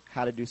people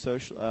how to do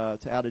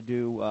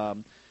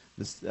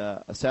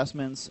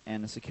assessments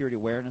and the security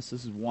awareness.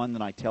 This is one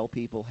that I tell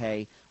people,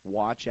 hey,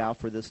 watch out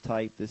for this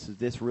type.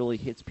 This really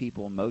hits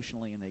people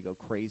emotionally, and they go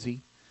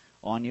crazy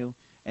on you.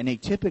 And they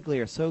typically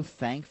are so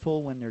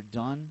thankful when they're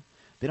done.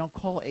 They don't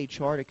call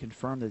HR to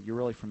confirm that you're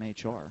really from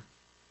HR.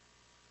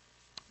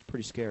 It's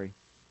pretty scary.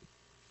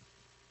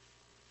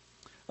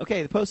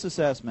 Okay, the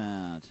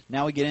post-assessment.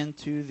 Now we get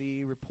into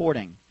the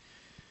reporting.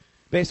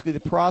 Basically, the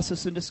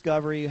process and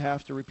discovery, you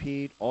have to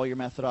repeat all your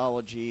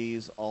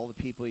methodologies, all the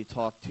people you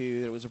talked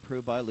to, that it was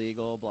approved by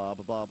legal, blah,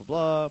 blah, blah,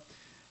 blah,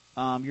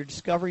 blah. Your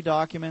discovery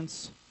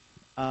documents,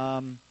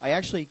 I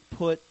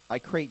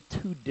create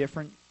 2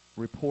 different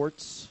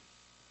reports,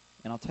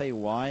 and I'll tell you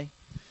why.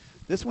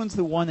 This one's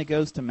the one that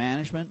goes to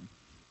management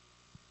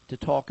to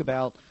talk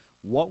about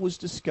what was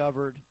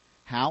discovered,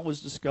 how it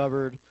was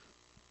discovered,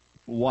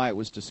 why it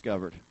was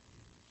discovered.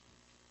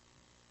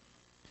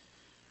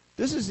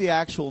 This is the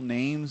actual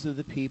names of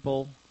the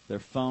people, their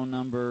phone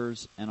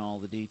numbers, and all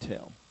the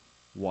detail.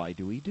 Why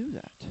do we do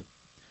that?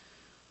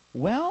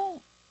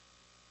 Well,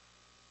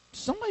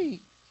 some of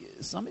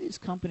these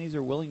companies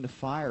are willing to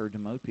fire or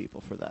demote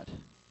people for that. Do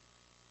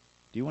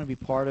you want to be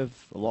part of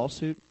a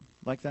lawsuit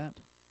like that?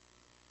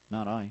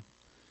 Not I.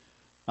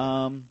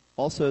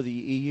 Also, the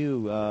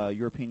EU,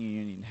 European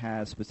Union,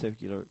 has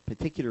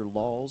particular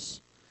laws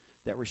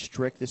that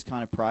restrict this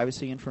kind of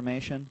privacy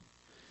information.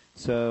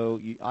 So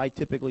I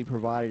typically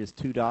provide it as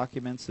 2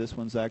 documents. This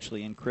one's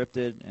actually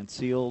encrypted and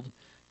sealed,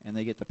 and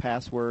they get the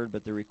password,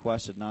 but they're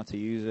requested not to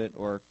use it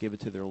or give it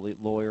to their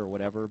lawyer or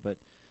whatever. But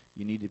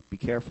you need to be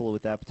careful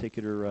with that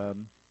particular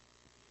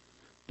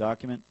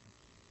document.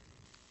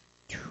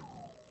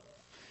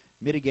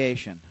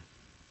 Mitigation.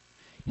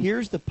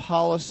 Here's the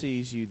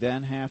policies you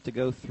then have to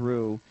go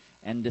through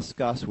and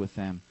discuss with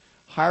them.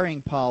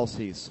 Hiring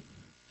policies.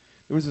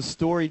 There was a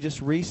story just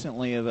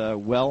recently of a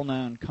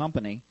well-known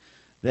company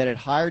that had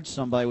hired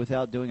somebody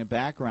without doing a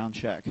background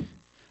check.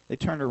 They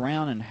turned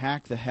around and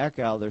hacked the heck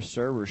out of their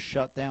servers,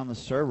 shut down the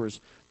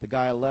servers. The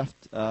guy left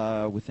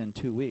within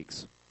 2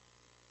 weeks.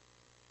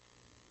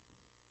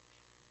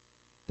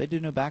 They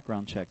did no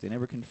background check. They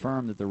never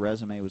confirmed that the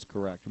resume was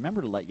correct.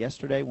 Remember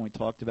yesterday when we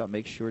talked about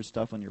make sure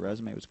stuff on your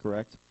resume was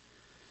correct?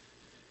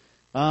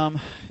 An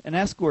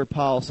escort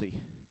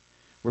policy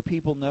where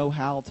people know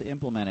how to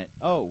implement it.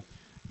 Oh,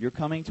 you're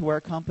coming to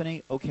our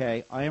company?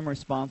 Okay, I am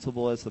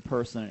responsible as the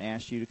person that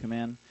asked you to come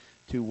in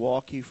to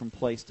walk you from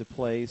place to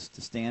place,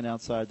 to stand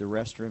outside the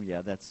restroom.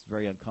 Yeah, that's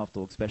very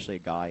uncomfortable, especially a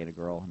guy and a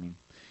girl.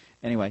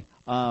 Anyway,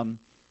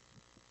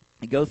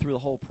 you go through the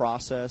whole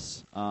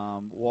process,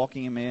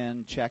 walking them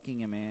in, checking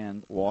them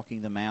in,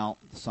 walking them out,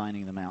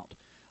 signing them out.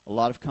 A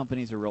lot of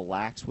companies are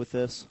relaxed with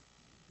this.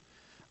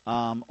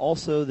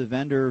 Also, the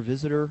vendor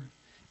visitor.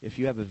 If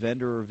you have a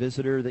vendor or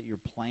visitor that you're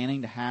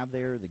planning to have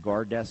there, the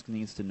guard desk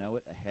needs to know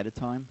it ahead of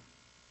time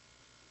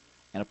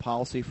and a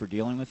policy for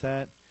dealing with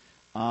that.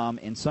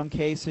 In some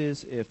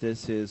cases, if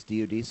this is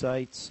DoD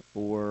sites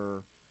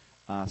or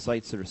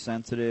sites that are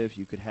sensitive,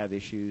 you could have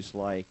issues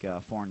like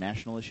foreign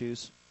national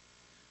issues.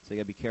 So you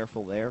got to be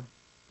careful there.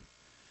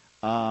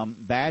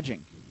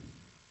 Badging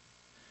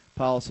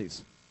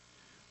policies.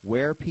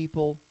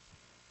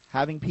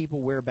 Having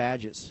people wear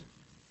badges.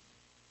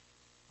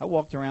 I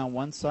walked around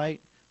one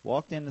site,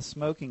 walked in the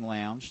smoking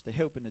lounge.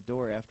 They opened the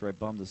door after I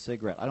bummed a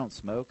cigarette. I don't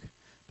smoke,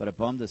 but I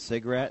bummed a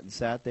cigarette and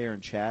sat there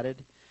and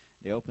chatted.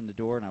 They opened the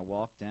door and I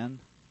walked in.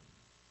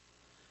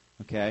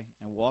 Okay,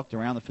 and walked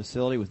around the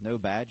facility with no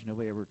badge.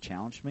 Nobody ever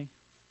challenged me.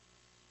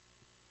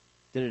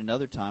 Did it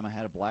another time. I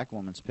had a black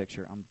woman's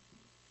picture. I'm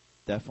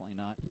definitely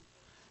not.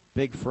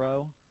 Big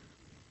fro.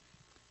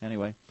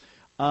 Anyway,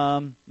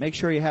 make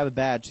sure you have a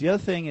badge. The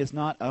other thing is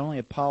not only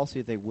a policy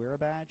that they wear a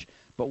badge,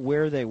 but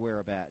where they wear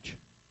a badge.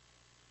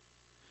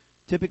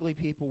 Typically,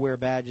 people wear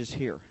badges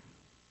here.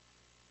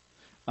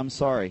 I'm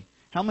sorry.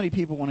 How many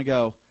people want to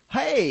go,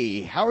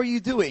 hey, how are you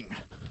doing,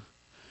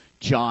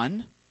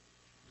 John?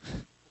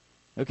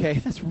 Okay,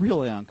 that's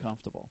really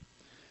uncomfortable.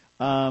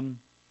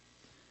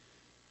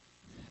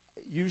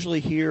 Usually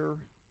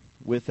here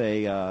with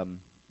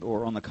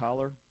or on the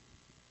collar,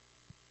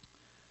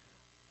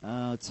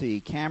 Let's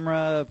see,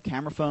 camera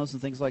phones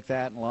and things like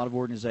that in a lot of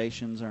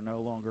organizations are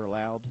no longer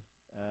allowed.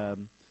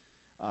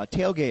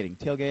 Tailgating.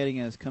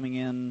 Tailgating is coming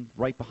in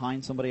right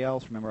behind somebody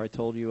else. Remember I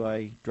told you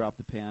I dropped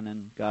the pen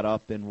and got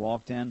up and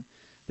walked in?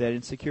 That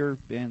in secure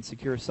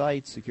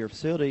sites, secure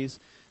facilities,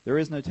 there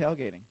is no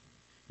tailgating.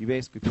 You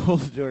basically pull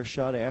the door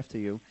shut after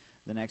you.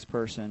 The next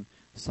person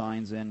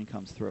signs in and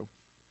comes through.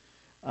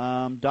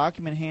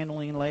 Document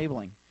handling and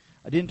labeling.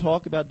 I didn't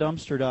talk about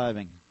dumpster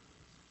diving.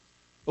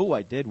 Oh,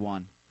 I did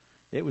one.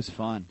 It was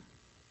fun.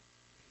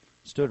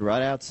 Stood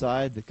right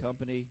outside the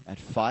company at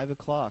 5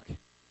 o'clock.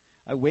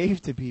 I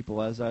waved to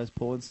people as I was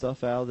pulling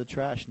stuff out of the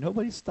trash.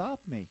 Nobody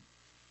stopped me.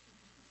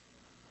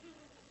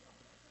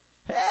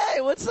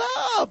 Hey, what's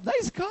up?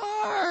 Nice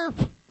car.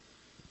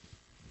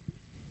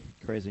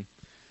 Crazy.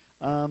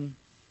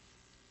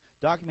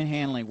 Document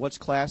handling. What's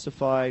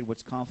classified,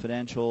 what's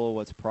confidential,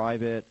 what's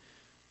private,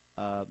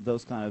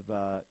 those kind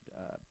of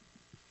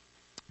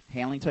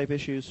handling type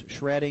issues.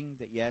 Shredding,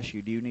 that yes,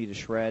 you do need to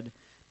shred.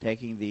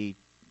 Taking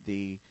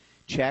the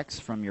checks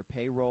from your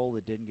payroll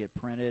that didn't get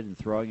printed and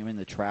throwing them in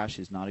the trash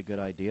is not a good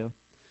idea.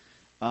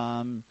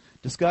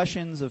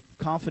 Discussions of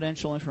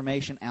confidential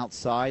information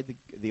outside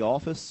the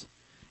office.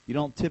 You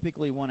don't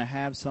typically want to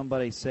have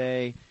somebody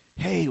say,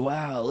 hey,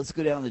 wow, let's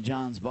go down to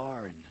John's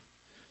bar and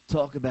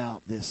talk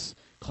about this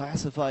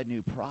classified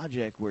new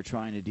project we're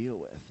trying to deal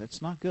with.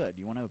 That's not good.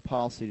 You want to have a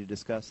policy to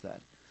discuss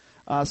that.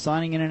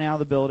 Signing in and out of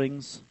the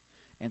buildings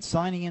and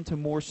signing into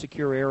more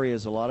secure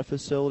areas. A lot of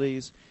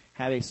facilities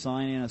have a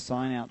sign-in, a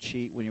sign-out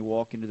sheet when you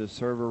walk into the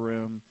server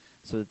room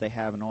so that they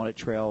have an audit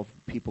trail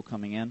of people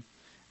coming in.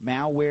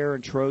 Malware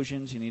and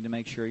Trojans, you need to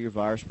make sure your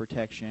virus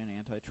protection,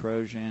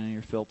 anti-Trojan, and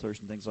your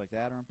filters and things like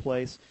that are in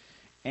place.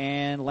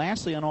 And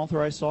lastly,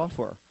 unauthorized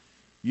software.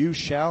 You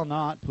shall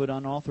not put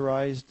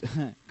unauthorized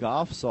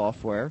golf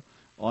software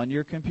on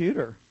your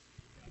computer.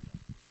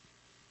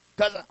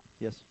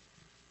 Yes.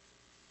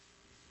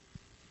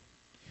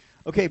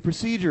 Okay,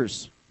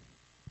 procedures.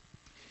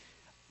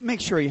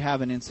 Make sure you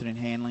have an incident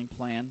handling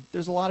plan.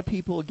 There's a lot of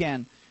people,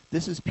 again,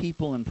 this is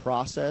people in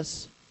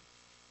process.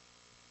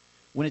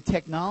 When a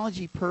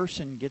technology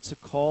person gets a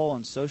call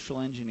on social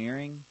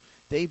engineering,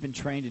 they've been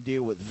trained to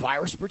deal with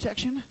virus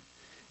protection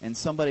and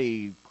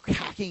somebody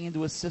hacking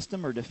into a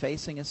system or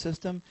defacing a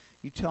system.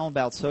 You tell them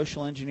about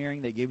social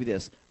engineering, they give you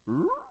this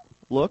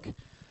look.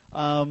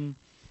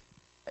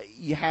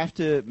 You have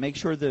to make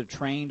sure they're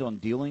trained on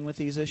dealing with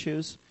these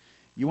issues.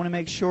 You want to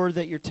make sure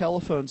that your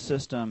telephone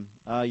system,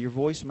 your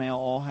voicemail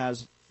all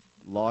has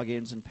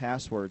logins and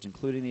passwords,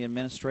 including the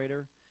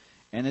administrator,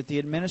 and that the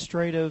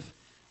administrative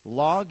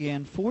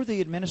login for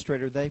the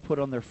administrator they put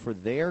on there for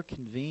their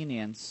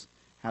convenience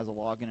has a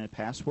login and a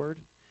password,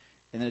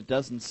 and that it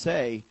doesn't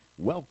say,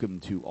 welcome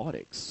to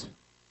Audix,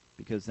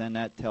 because then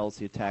that tells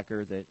the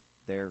attacker that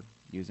they're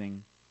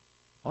using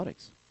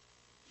Audix.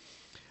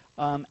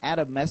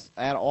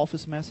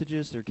 Out-of-office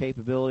messages, their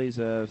capabilities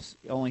of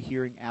only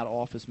hearing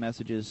out-of-office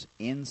messages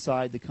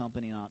inside the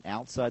company, not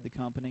outside the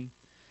company.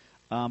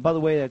 By the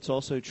way, that's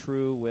also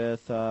true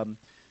with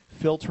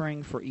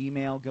filtering for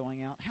email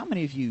going out. How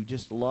many of you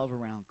just love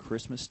around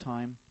Christmas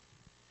time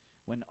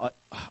when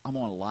I'm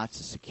on lots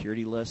of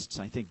security lists?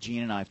 I think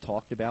Gene and I have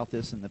talked about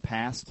this in the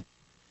past.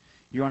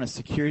 You're on a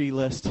security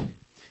list,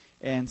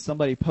 and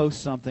somebody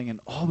posts something,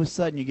 and all of a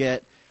sudden you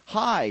get,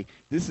 hi,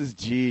 this is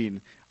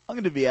Gene. I'm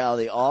going to be out of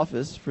the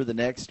office for the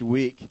next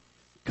week.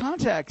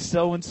 Contact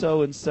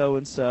so-and-so and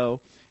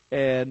so-and-so,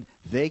 and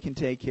they can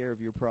take care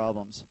of your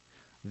problems.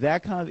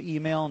 That kind of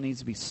email needs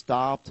to be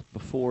stopped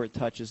before it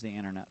touches the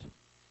internet.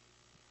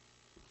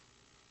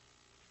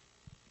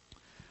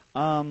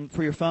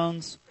 For your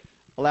phones,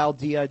 allow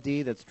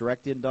DID, that's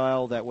direct in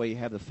dial. That way you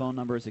have the phone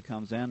number as it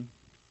comes in.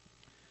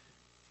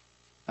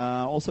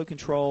 Also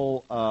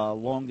control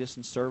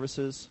long-distance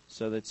services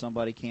so that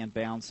somebody can't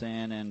bounce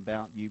in and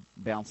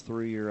bounce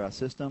through your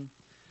system.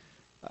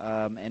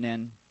 And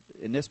then,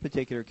 in this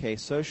particular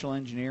case, social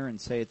engineer and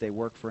say that they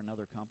work for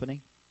another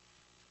company.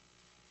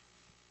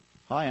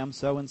 Hi, I'm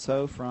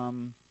so-and-so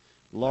from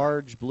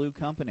large blue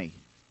company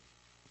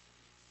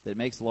that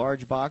makes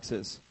large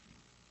boxes.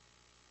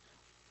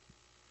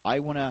 I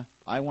wanna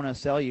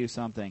sell you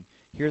something.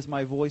 Here's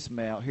my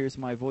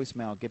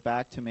voicemail. Get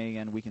back to me,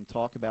 and we can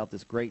talk about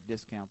this great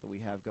discount that we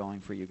have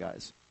going for you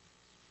guys.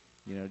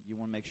 You know, you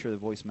want to make sure the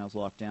voicemail's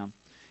locked down.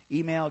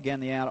 Email,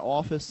 again, the out of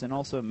office, and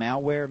also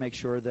malware. Make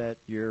sure that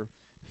you're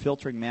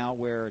filtering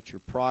malware at your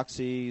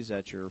proxies,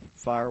 at your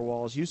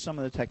firewalls. Use some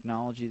of the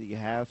technology that you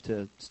have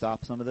to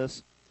stop some of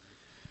this.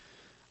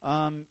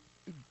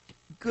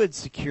 Good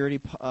security,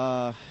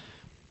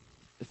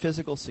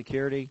 physical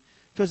security.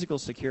 Physical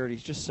security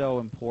is just so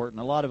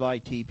important. A lot of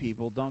IT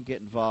people don't get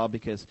involved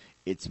because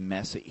it's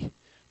messy.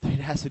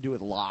 It has to do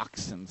with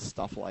locks and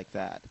stuff like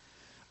that.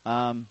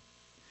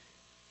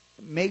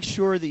 Make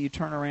sure that you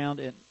turn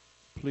around and,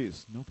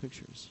 please, no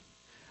pictures.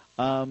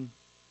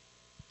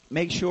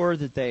 Make sure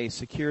that they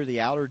secure the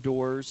outer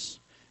doors.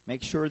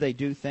 Make sure they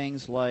do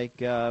things like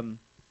have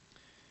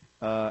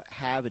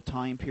a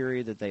time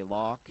period that they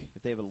lock.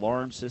 If they have an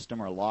alarm system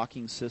or a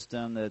locking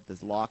system, that the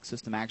lock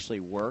system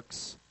actually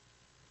works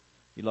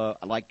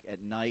Like at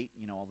night,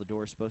 all the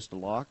doors supposed to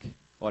lock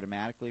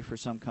automatically for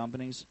some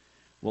companies.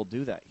 Well,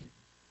 do they?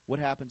 What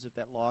happens if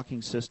that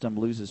locking system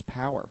loses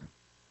power?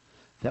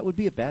 That would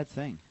be a bad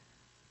thing.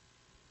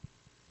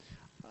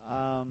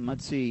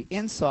 Let's see.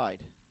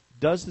 Inside,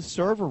 is the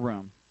server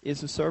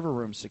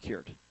room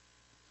secured?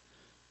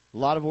 A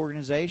lot of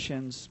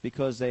organizations,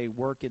 because they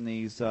work in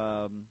these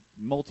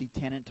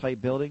multi-tenant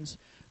type buildings,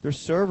 their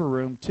server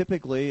room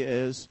typically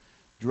is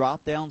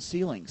drop-down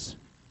ceilings.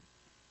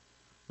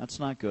 That's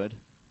not good.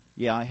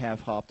 Yeah, I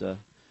have hopped a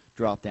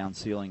drop-down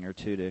ceiling or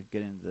two to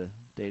get into the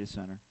data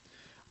center.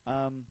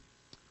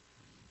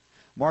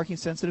 Marking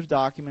sensitive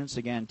documents.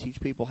 Again, teach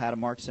people how to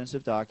mark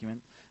sensitive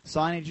document.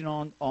 Signage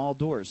on all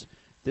doors.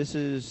 This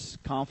is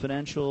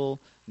confidential,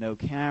 no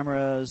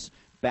cameras.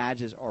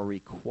 Badges are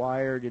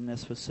required in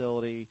this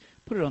facility.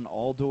 Put it on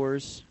all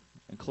doors,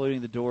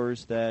 including the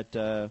doors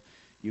that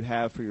you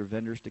have for your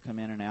vendors to come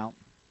in and out.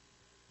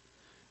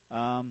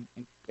 And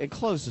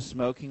close the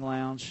smoking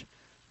lounge.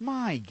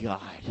 My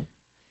God,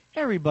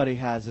 everybody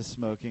has a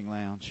smoking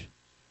lounge.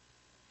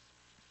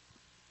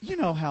 You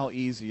know how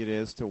easy it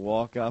is to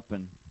walk up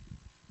and,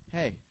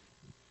 hey,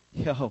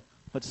 yo,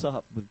 what's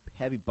up? With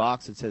heavy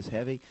box that says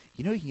heavy.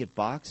 You know you can get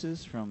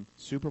boxes from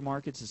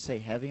supermarkets that say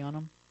heavy on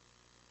them?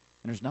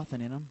 And there's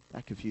nothing in them?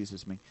 That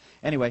confuses me.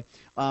 Anyway,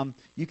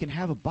 you can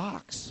have a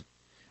box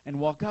and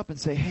walk up and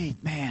say, hey,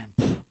 man,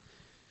 can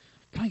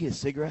I get a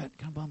cigarette?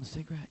 Can I bum a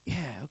cigarette?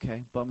 Yeah,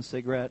 okay, bum a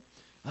cigarette.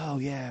 Oh,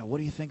 yeah, what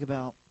do you think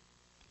about,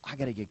 I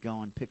got to get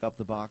going, pick up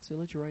the box. They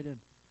let you right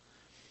in.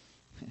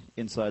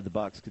 Inside the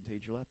box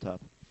contains your laptop.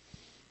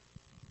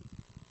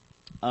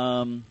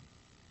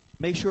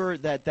 Make sure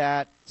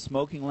that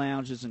smoking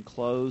lounge is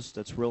enclosed.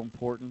 That's real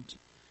important.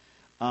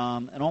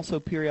 And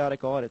also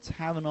periodic audits.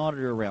 Have an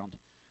auditor around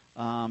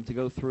to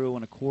go through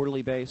on a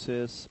quarterly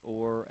basis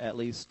or at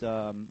least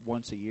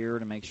once a year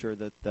to make sure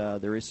that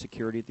there is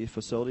security at these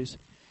facilities.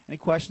 Any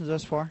questions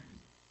thus far?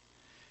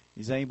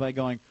 Is anybody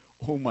going,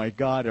 oh my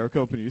God, our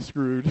company is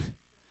screwed?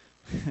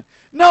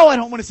 No, I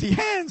don't want to see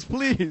hands,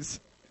 please.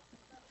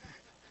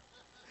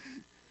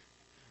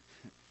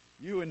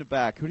 You in the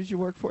back. Who did you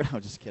work for?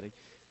 No, just kidding.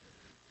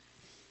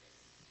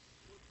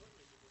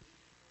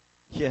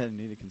 Yeah, I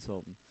need a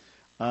consultant.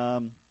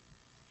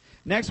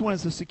 Next one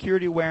is the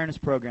Security Awareness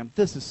Program.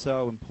 This is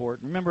so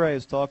important. Remember I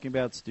was talking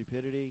about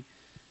stupidity?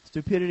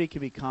 Stupidity can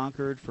be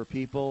conquered for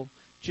people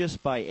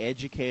just by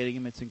educating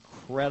them. It's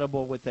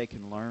incredible what they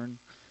can learn.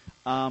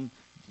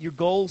 Your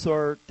goals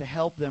are to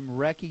help them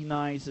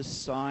recognize the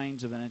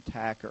signs of an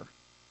attacker.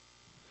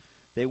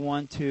 They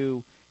want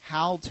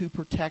how to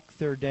protect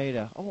their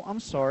data. Oh, I'm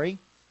sorry.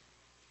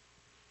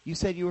 You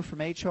said you were from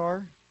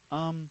HR?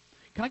 Can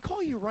I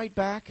call you right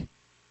back?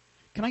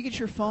 Can I get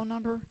your phone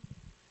number?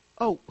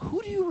 Oh,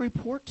 who do you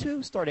report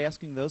to? Start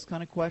asking those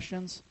kind of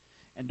questions,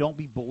 and don't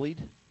be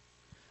bullied.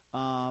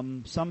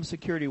 Some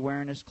security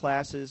awareness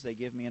classes, they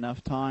give me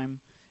enough time.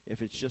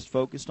 If it's just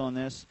focused on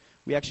this,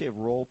 we actually have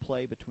role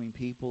play between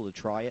people to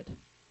try it,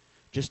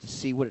 just to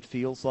see what it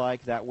feels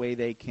like. That way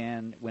they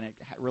can, when it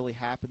really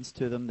happens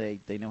to them,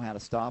 they know how to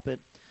stop it.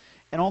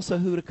 And also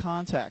who to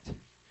contact.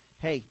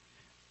 Hey,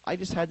 I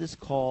just had this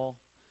call.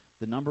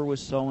 The number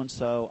was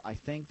so-and-so. I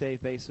think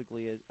they've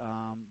basically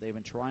they've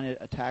been trying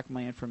to attack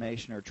my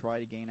information or try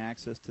to gain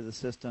access to the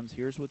systems.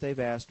 Here's what they've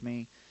asked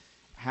me.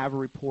 Have a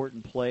report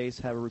in place.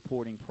 Have a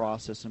reporting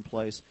process in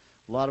place.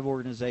 A lot of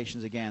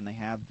organizations, again, they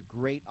have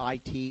great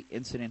IT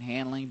incident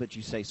handling, but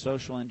you say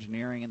social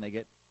engineering and they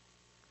get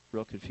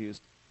real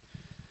confused.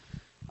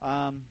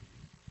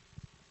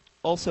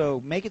 Also,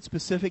 make it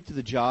specific to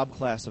the job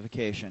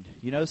classification.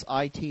 You notice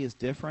IT is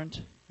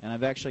different, and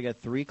I've actually got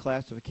 3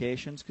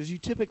 classifications because you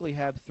typically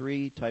have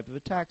 3 type of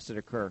attacks that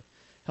occur.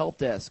 Help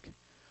desk.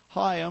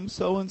 Hi, I'm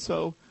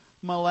so-and-so.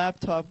 My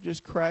laptop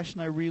just crashed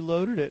and I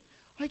reloaded it.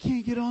 I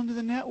can't get onto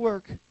the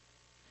network.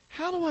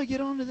 How do I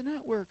get onto the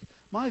network?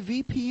 My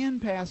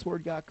VPN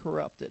password got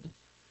corrupted.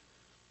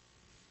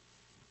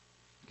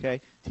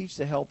 Okay, teach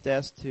the help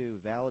desk to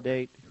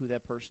validate who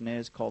that person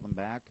is, call them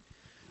back.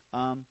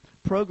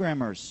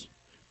 Programmers.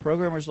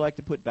 Programmers like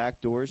to put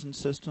backdoors in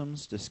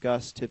systems,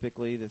 discuss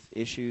typically the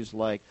issues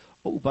like,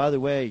 oh, by the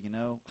way,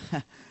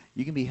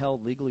 you can be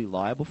held legally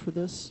liable for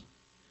this.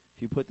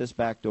 If you put this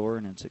backdoor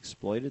and it's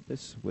exploited,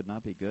 this would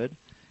not be good.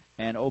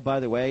 And, oh, by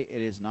the way,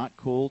 it is not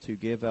cool to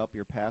give up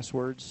your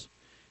passwords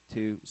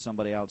to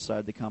somebody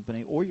outside the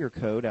company or your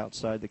code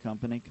outside the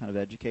company, kind of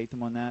educate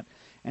them on that.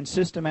 And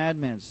system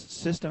admins.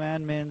 System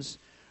admins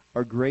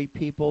are great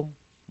people,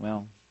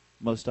 well,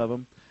 most of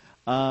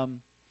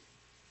them.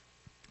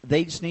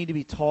 They just need to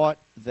be taught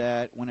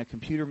that when a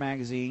computer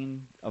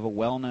magazine of a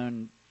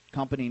well-known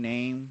company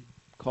name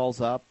calls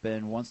up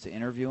and wants to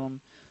interview them,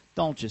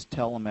 don't just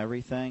tell them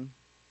everything.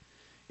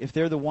 If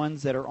they're the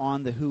ones that are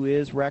on the Who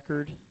Is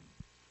record,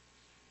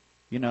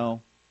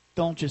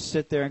 don't just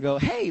sit there and go,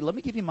 hey, let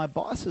me give you my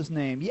boss's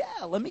name.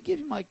 Yeah, let me give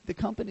you the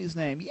company's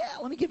name. Yeah,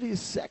 let me give you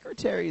his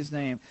secretary's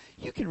name.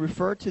 You can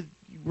refer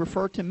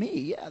to me.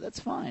 Yeah,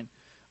 that's fine.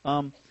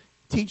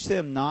 Teach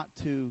them not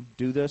to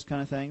do those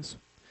kind of things.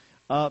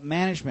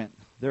 Management,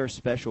 they're a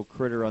special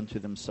critter unto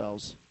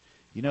themselves.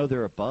 You know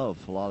they're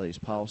above a lot of these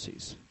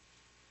policies.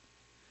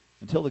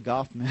 Until the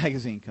golf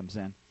magazine comes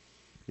in,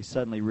 they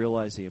suddenly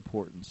realize the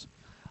importance.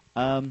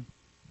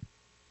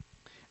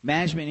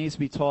 Management needs to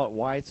be taught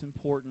why it's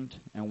important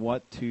and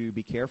what to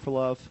be careful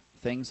of.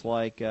 Things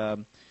like,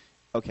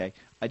 okay,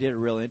 I did a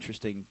real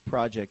interesting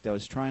project. I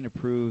was trying to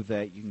prove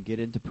that you can get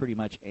into pretty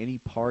much any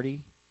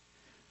party.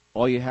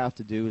 All you have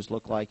to do is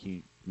look like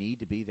you need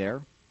to be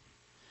there.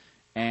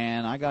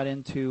 And I got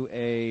into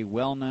a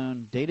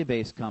well-known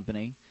database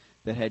company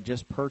that had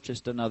just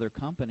purchased another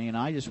company, and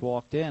I just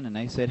walked in, and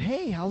they said,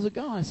 "Hey, how's it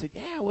going?" I said,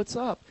 "Yeah, what's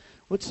up?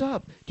 What's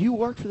up? Do you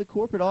work for the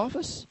corporate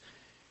office?"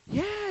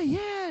 Yeah.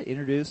 I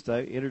introduced.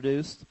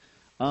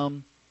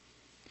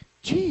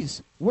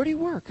 Geez, where do you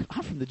work?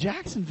 I'm from the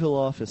Jacksonville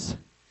office.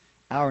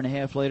 Hour and a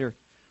half later,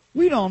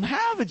 we don't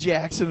have a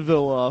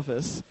Jacksonville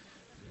office.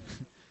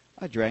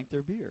 I drank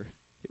their beer.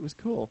 It was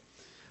cool.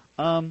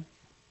 It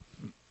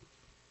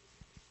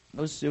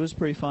was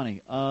pretty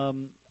funny.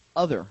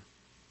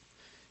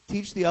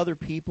 Teach the other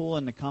people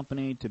in the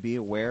company to be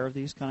aware of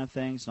these kind of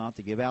things, not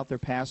to give out their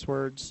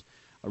passwords.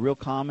 A real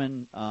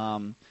common,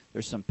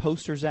 there's some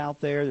posters out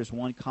there. There's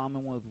one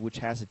common one which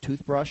has a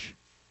toothbrush.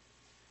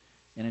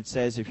 And it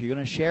says, if you're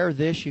going to share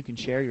this, you can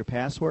share your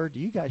password. Do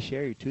you guys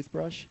share your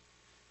toothbrush?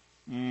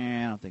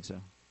 I don't think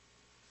so.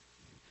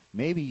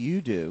 Maybe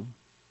you do,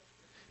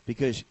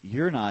 because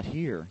you're not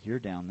here. You're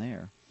down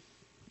there.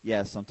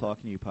 Yes, I'm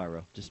talking to you,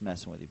 Pyro. Just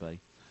messing with you, buddy.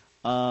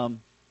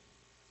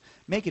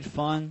 Make it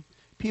fun.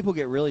 People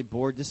get really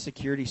bored. This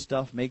security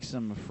stuff makes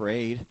them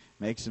afraid,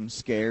 makes them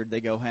scared.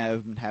 They go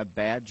have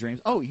bad dreams.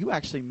 Oh, you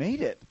actually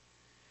made it.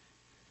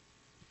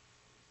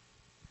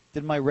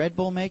 Did my Red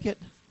Bull make it?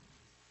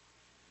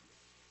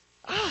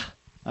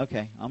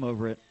 Okay, I'm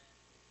over it.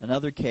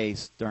 Another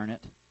case, darn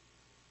it.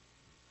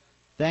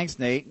 Thanks,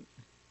 Nate.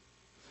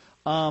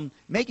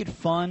 Make it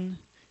fun.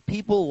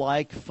 People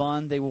like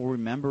fun. They will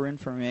remember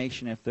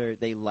information if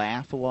they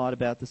laugh a lot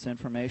about this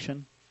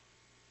information.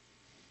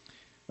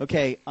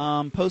 Okay,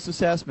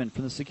 post-assessment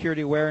from the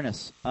security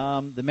awareness.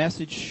 The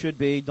message should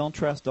be, don't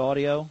trust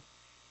audio.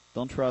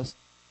 Don't trust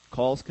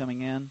calls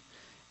coming in.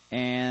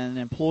 And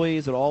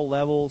employees at all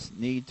levels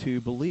need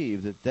to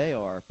believe that they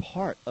are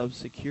part of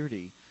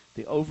security,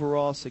 the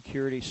overall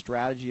security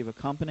strategy of a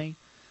company,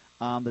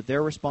 that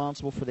they're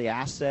responsible for the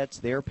assets,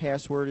 their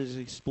password is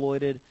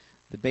exploited,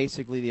 that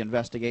basically the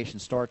investigation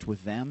starts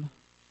with them,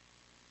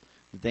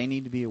 that they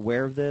need to be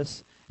aware of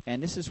this.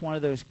 And this is one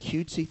of those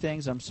cutesy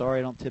things. I'm sorry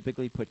I don't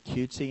typically put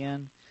cutesy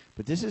in,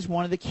 but this is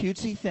one of the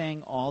cutesy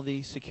thing all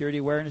the security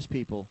awareness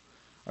people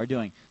are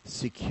doing.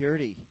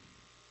 Security.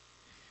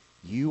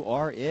 You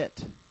are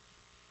it.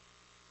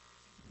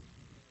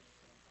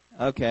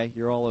 Okay,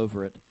 you're all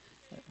over it.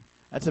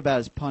 That's about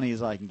as punny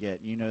as I can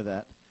get. You know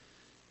that.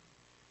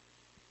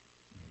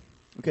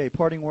 Okay,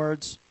 parting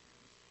words.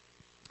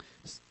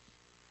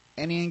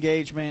 Any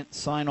engagement,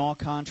 sign all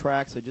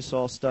contracts. I just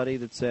saw a study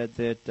that said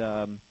that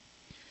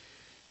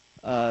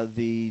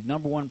the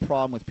number one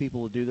problem with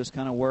people who do this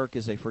kind of work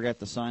is they forget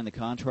to sign the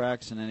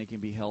contracts, and then they can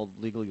be held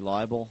legally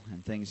liable,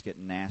 and things get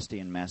nasty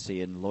and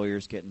messy, and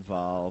lawyers get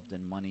involved,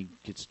 and money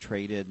gets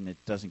traded, and it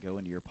doesn't go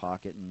into your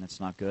pocket, and it's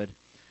not good.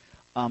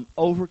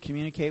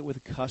 Over-communicate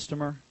with the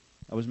customer.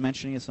 I was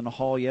mentioning this in the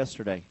hall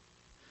yesterday.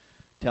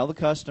 Tell the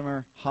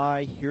customer,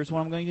 hi, here's what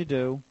I'm going to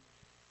do.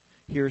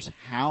 Here's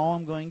how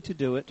I'm going to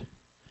do it.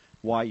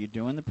 While you're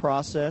doing the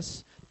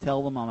process,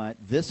 tell them I'm at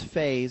this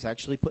phase.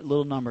 Actually put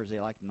little numbers. They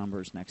like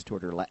numbers next to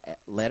it, or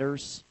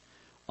letters.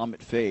 I'm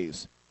at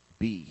phase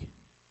B.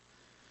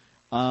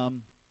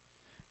 Go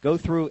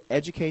through,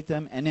 educate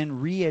them, and then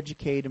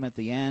re-educate them at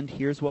the end.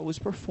 Here's what was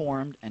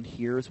performed, and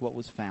here's what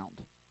was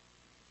found.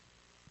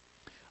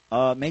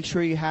 Make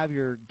sure you have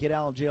your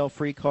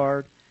get-out-of-jail-free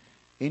card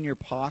in your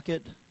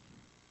pocket.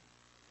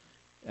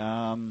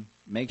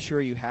 Make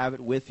sure you have it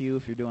with you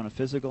if you're doing a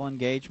physical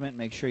engagement.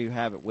 Make sure you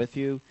have it with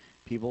you.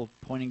 People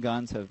pointing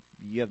guns,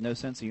 you have no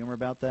sense of humor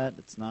about that.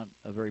 It's not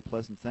a very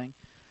pleasant thing.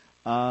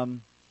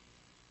 Follow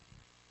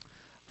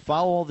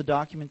all the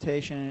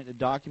documentation,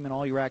 document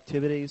all your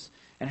activities,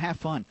 and have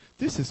fun.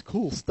 This is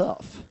cool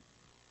stuff.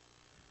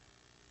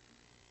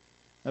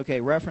 Okay,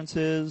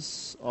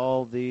 references,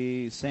 all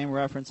the same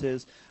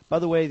references. By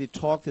the way, the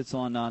talk that's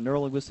on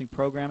neurolinguistic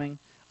programming,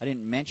 I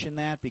didn't mention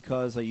that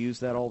because I use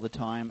that all the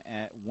time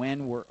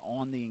when we're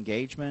on the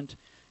engagement.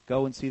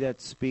 Go and see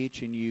that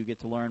speech, and you get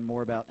to learn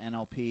more about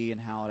NLP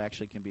and how it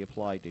actually can be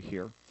applied to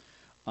here.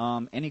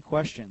 Any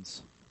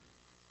questions?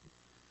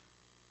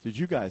 Did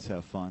you guys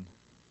have fun?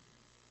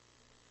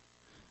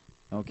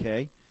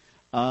 Okay.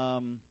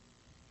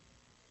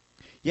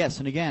 Yes,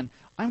 and again,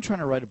 I'm trying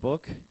to write a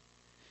book,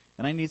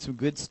 and I need some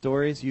good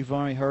stories. You've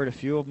already heard a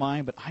few of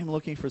mine, but I'm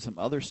looking for some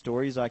other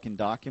stories I can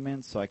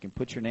document so I can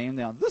put your name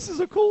down. This is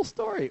a cool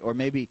story. Or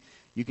maybe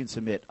you can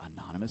submit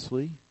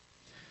anonymously.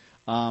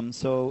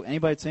 So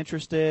anybody that's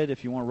interested,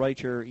 if you want to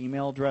write your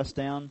email address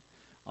down,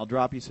 I'll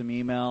drop you some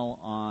email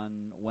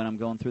on when I'm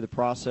going through the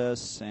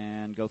process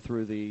and go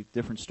through the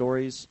different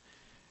stories.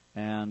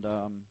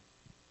 And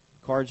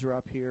Cards are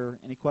up here.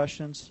 Any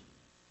questions?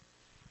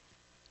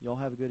 You all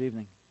have a good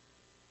evening.